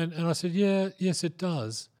of it. And I said, yes, it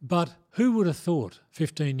does. But who would have thought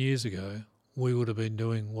 15 years ago we would have been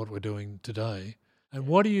doing what we're doing today? And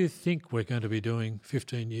what do you think we're going to be doing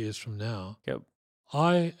 15 years from now? Yep.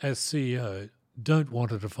 I, as CEO, don't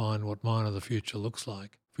want to define what mine of the future looks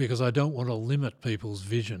like because I don't want to limit people's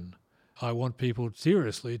vision. I want people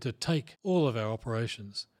seriously to take all of our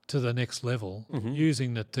operations to the next level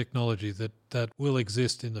using the technology that will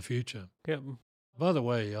exist in the future. Yep. By the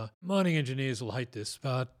way, mining engineers will hate this,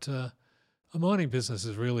 but a mining business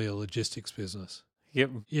is really a logistics business.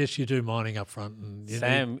 Yep. Yes, you do mining up front.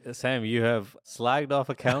 And Sam, you have slagged off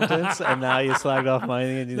accountants and now you slagged off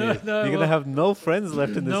mining engineers. You're going to have no friends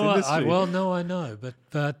left in this industry. I know,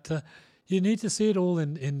 but you need to see it all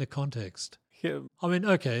in the context. Yep. I mean,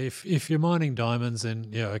 okay, if you're mining diamonds,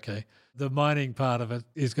 then okay. The mining part of it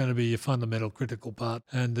is going to be your fundamental critical part,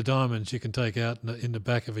 and the diamonds you can take out in the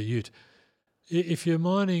back of a ute. If you're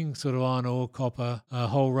mining sort of iron ore, copper, a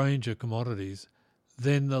whole range of commodities,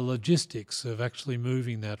 then the logistics of actually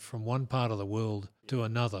moving that from one part of the world to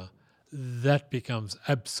another, that becomes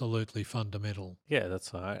absolutely fundamental. Yeah,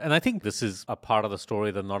 that's right. And I think this is a part of the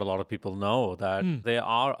story that not a lot of people know, that there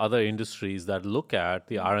are other industries that look at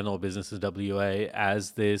the iron ore business in WA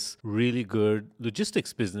as this really good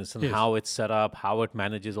logistics business and how it's set up, how it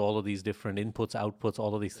manages all of these different inputs, outputs,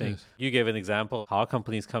 all of these things. Yes. You gave an example, power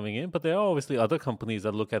companies coming in, but there are obviously other companies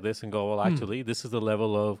that look at this and go, well, actually, this is the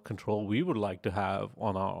level of control we would like to have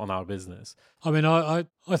on our business. I mean, I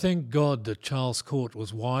thank God that Charles Court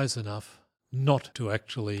was wise enough not to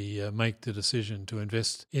actually make the decision to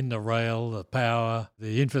invest in the rail, the power,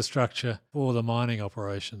 the infrastructure for the mining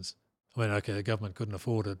operations. I mean, okay, the government couldn't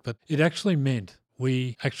afford it, but it actually meant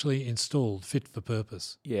we actually installed fit for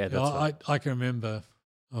purpose. Yeah, that's I can remember,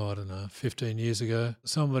 15 years ago,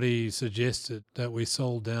 somebody suggested that we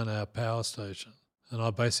sold down our power station. And I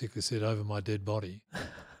basically said, over my dead body.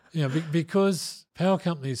 Because power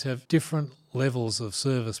companies have different levels of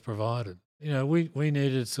service provided. We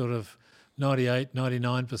needed sort of 98,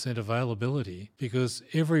 99% availability because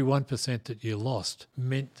every 1% that you lost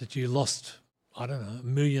meant that you lost, I don't know,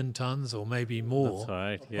 1 million tonnes or maybe more. That's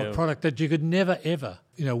right, of product that you could never, ever,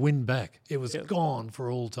 win back. It was gone for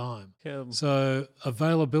all time. Yeah. So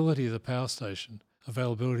availability of the power station,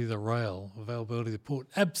 availability of the rail, availability of the port,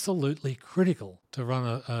 absolutely critical to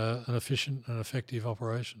run an efficient and effective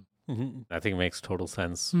operation. Mm-hmm. I think it makes total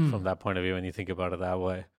sense from that point of view when you think about it that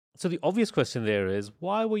way. So the obvious question there is,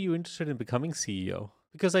 why were you interested in becoming CEO?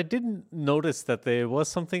 Because I didn't notice that there was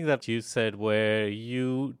something that you said where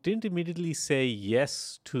you didn't immediately say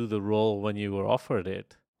yes to the role when you were offered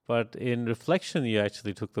it. But in reflection, you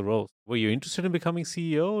actually took the role. Were you interested in becoming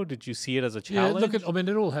CEO? Did you see it as a challenge? Yeah,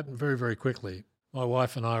 it all happened very, very quickly. My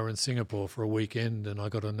wife and I were in Singapore for a weekend and I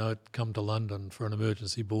got a note, come to London for an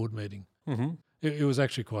emergency board meeting. Mm-hmm. It was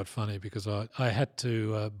actually quite funny because I had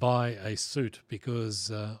to buy a suit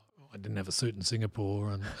because I didn't have a suit in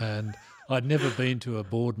Singapore and I'd never been to a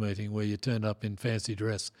board meeting where you turned up in fancy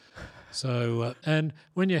dress. So, and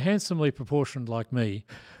when you're handsomely proportioned like me,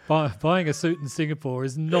 buying a suit in Singapore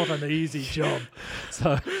is not an easy job.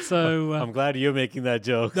 So I'm glad you're making that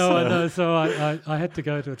joke. No, I know. So I had to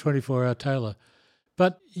go to a 24-hour tailor.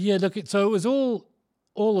 But yeah, look, so it was all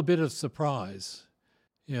a bit of surprise.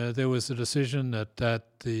 There was a decision that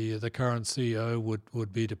the current CEO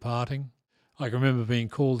would be departing. I can remember being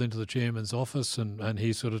called into the chairman's office and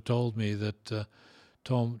he sort of told me that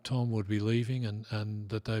Tom would be leaving and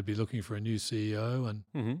that they'd be looking for a new CEO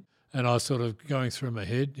and I was sort of going through my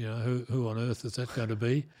head, who on earth is that going to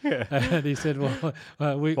be? Yeah. And he said, these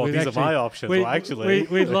are my options.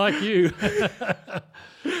 We'd like you.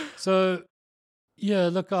 So, yeah,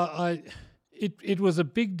 look, It was a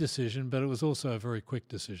big decision, but it was also a very quick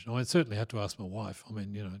decision. I certainly had to ask my wife.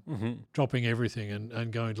 Dropping everything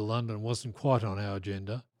and going to London wasn't quite on our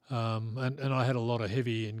agenda. And I had a lot of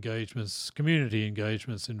heavy engagements, community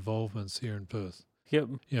engagements, involvements here in Perth.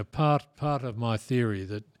 Yep. Part of my theory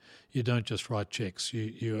that you don't just write checks.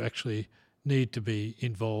 You actually need to be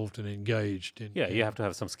involved and engaged. You have to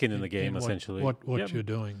have some skin in the game, essentially. What you're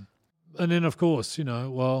doing. And then, of course,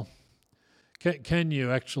 can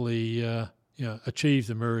you actually... achieve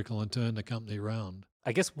the miracle and turn the company around?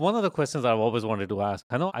 I guess one of the questions I've always wanted to ask,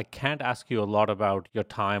 I know I can't ask you a lot about your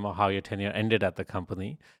time or how your tenure ended at the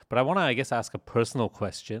company, but I want to, ask a personal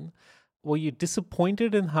question. Were you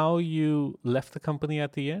disappointed in how you left the company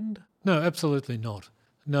at the end? No, absolutely not.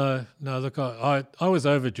 No, look, I was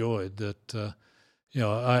overjoyed that,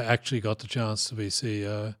 I actually got the chance to be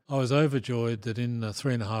CEO. I was overjoyed that in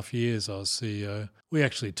 3.5 years I was CEO, we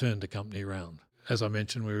actually turned the company around. As I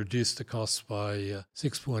mentioned, we reduced the costs by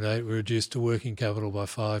 6.8. We reduced the working capital by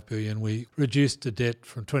 5 billion. We reduced the debt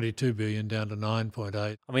from 22 billion down to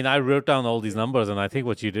 9.8. I wrote down all these numbers, and I think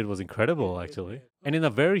what you did was incredible, actually. And in a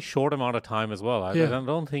very short amount of time as well. I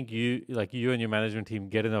don't think you and your management team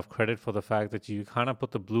get enough credit for the fact that you kind of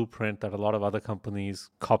put the blueprint that a lot of other companies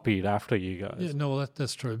copied after you guys. Yeah, no,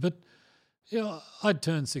 that's true. But I'd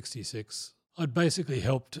turned 66. I'd basically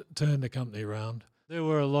helped turn the company around. There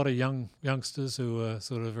were a lot of youngsters who were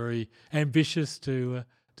sort of very ambitious to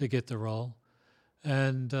get the role,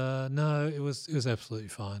 and no, it was absolutely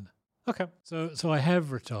fine. Okay. So I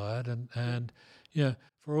have retired, and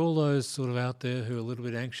for all those sort of out there who are a little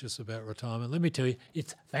bit anxious about retirement, let me tell you,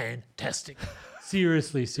 it's fantastic.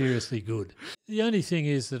 seriously good. The only thing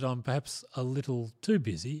is that I'm perhaps a little too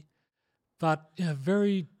busy, but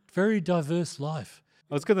very, very diverse life.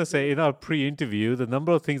 I was going to say, in our pre-interview, the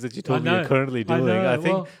number of things that you told me you're currently doing, I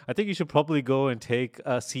think you should probably go and take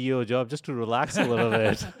a CEO job just to relax a little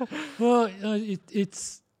bit. Well,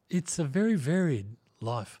 it's a very varied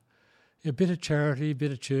life. A bit of charity, a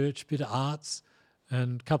bit of church, a bit of arts,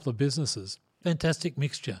 and a couple of businesses. Fantastic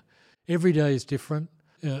mixture. Every day is different,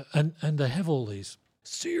 and they have all these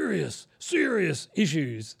serious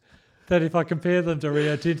issues that if I compare them to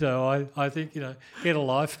Rio Tinto, I think, get a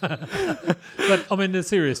life. But, they're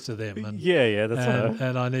serious to them. And,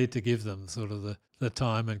 and I need to give them sort of the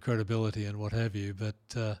time and credibility and what have you.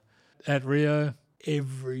 But at Rio,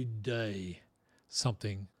 every day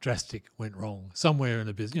something drastic went wrong somewhere in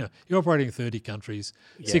the business. You're operating in 30 countries,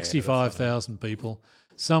 65,000 people,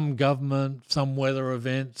 some government, some weather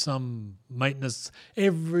event, some maintenance.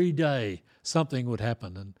 Every day something would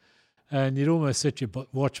happen. And you'd almost set your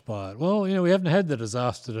watch by it. Well, we haven't had the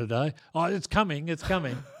disaster today. Oh, it's coming.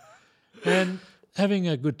 And having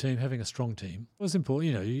a good team, having a strong team was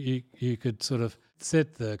important. You could sort of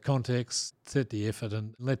set the context, set the effort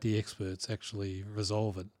and let the experts actually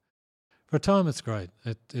resolve it. Retirement's great.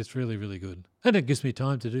 It's really, really good. And it gives me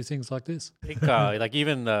time to do things like this. I think like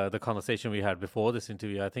even the conversation we had before this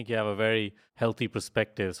interview, I think you have a very healthy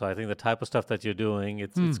perspective. So I think the type of stuff that you're doing,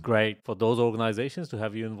 it's great for those organizations to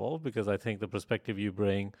have you involved, because I think the perspective you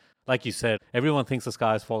bring, like you said, everyone thinks the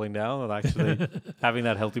sky is falling down, and actually having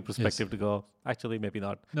that healthy perspective to go, actually, maybe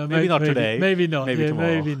not. No, maybe not today. Maybe not. Maybe tomorrow.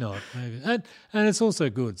 Maybe not. Maybe. And it's also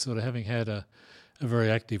good, sort of having had a very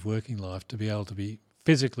active working life, to be able to be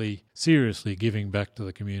physically, seriously giving back to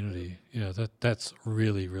the community. That's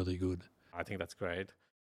really, really good. I think that's great.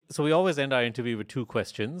 So we always end our interview with two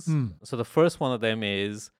questions. So the first one of them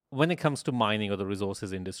is, when it comes to mining or the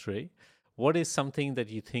resources industry, what is something that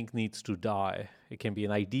you think needs to die? It can be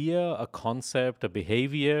an idea, a concept, a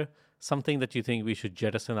behavior, something that you think we should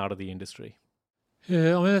jettison out of the industry.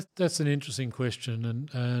 Yeah, I mean, that's an interesting question.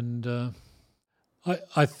 And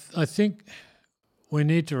I think we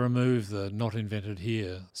need to remove the not invented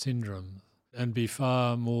here syndrome and be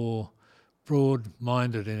far more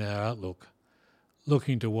broad-minded in our outlook,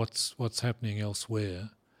 looking to what's happening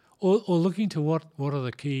elsewhere, or looking to what are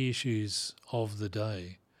the key issues of the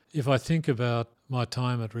day. If I think about my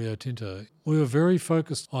time at Rio Tinto, we were very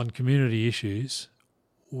focused on community issues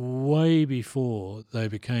way before they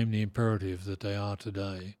became the imperative that they are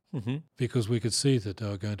today, because we could see that they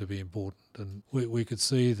were going to be important, and we could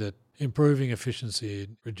see that improving efficiency,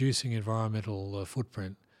 reducing environmental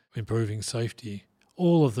footprint, improving safety,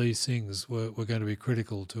 all of these things were going to be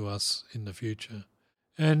critical to us in the future.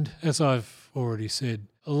 And as I've already said,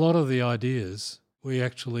 a lot of the ideas we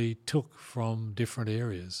actually took from different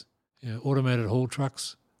areas. Automated haul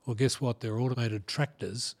trucks, well, guess what? They're automated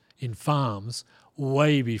tractors in farms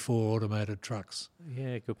way before automated trucks.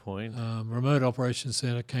 Yeah, good point. Remote Operations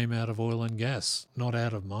Centre came out of oil and gas, not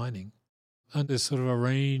out of mining. And there's sort of a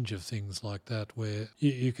range of things like that where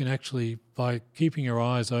you can actually, by keeping your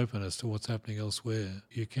eyes open as to what's happening elsewhere,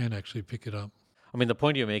 you can actually pick it up. I mean, the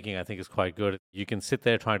point you're making, I think, is quite good. You can sit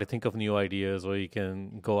there trying to think of new ideas, or you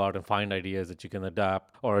can go out and find ideas that you can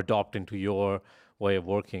adapt or adopt into your way of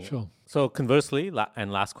working. Sure. So conversely,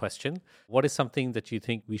 and last question, what is something that you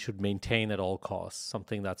think we should maintain at all costs?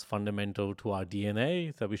 Something that's fundamental to our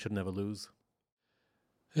DNA that we should never lose?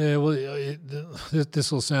 Yeah, well,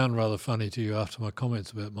 this will sound rather funny to you after my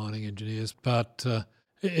comments about mining engineers, but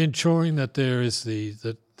ensuring that there is the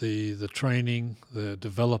training, the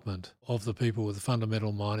development of the people with the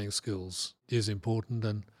fundamental mining skills is important.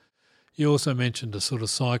 And you also mentioned the sort of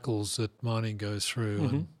cycles that mining goes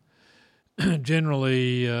through. And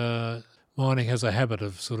generally, mining has a habit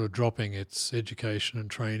of sort of dropping its education and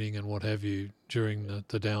training and what have you during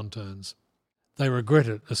the downturns. They regret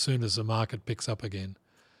it as soon as the market picks up again.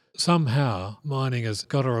 Somehow, mining has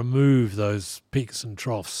got to remove those peaks and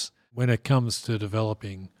troughs when it comes to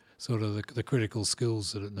developing sort of the critical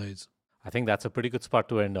skills that it needs. I think that's a pretty good spot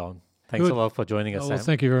to end on. Thanks a lot for joining us, Sam. Well,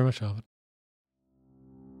 thank you very much, Harvard.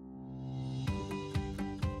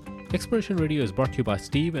 Exploration Radio is brought to you by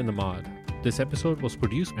Steve and Ahmad. This episode was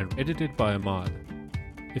produced and edited by Ahmad.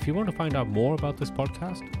 If you want to find out more about this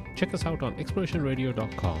podcast, check us out on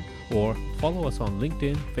explorationradio.com or follow us on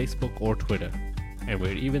LinkedIn, Facebook, or Twitter. And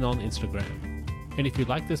we're even on Instagram. And if you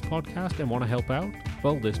like this podcast and want to help out,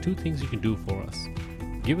 well, there's two things you can do for us.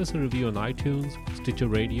 Give us a review on iTunes, Stitcher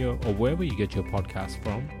Radio, or wherever you get your podcasts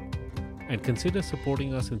from. And consider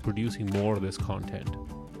supporting us in producing more of this content.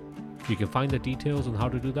 You can find the details on how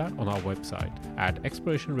to do that on our website at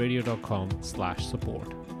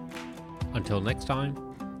explorationradio.com/support. Until next time,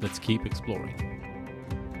 let's keep exploring.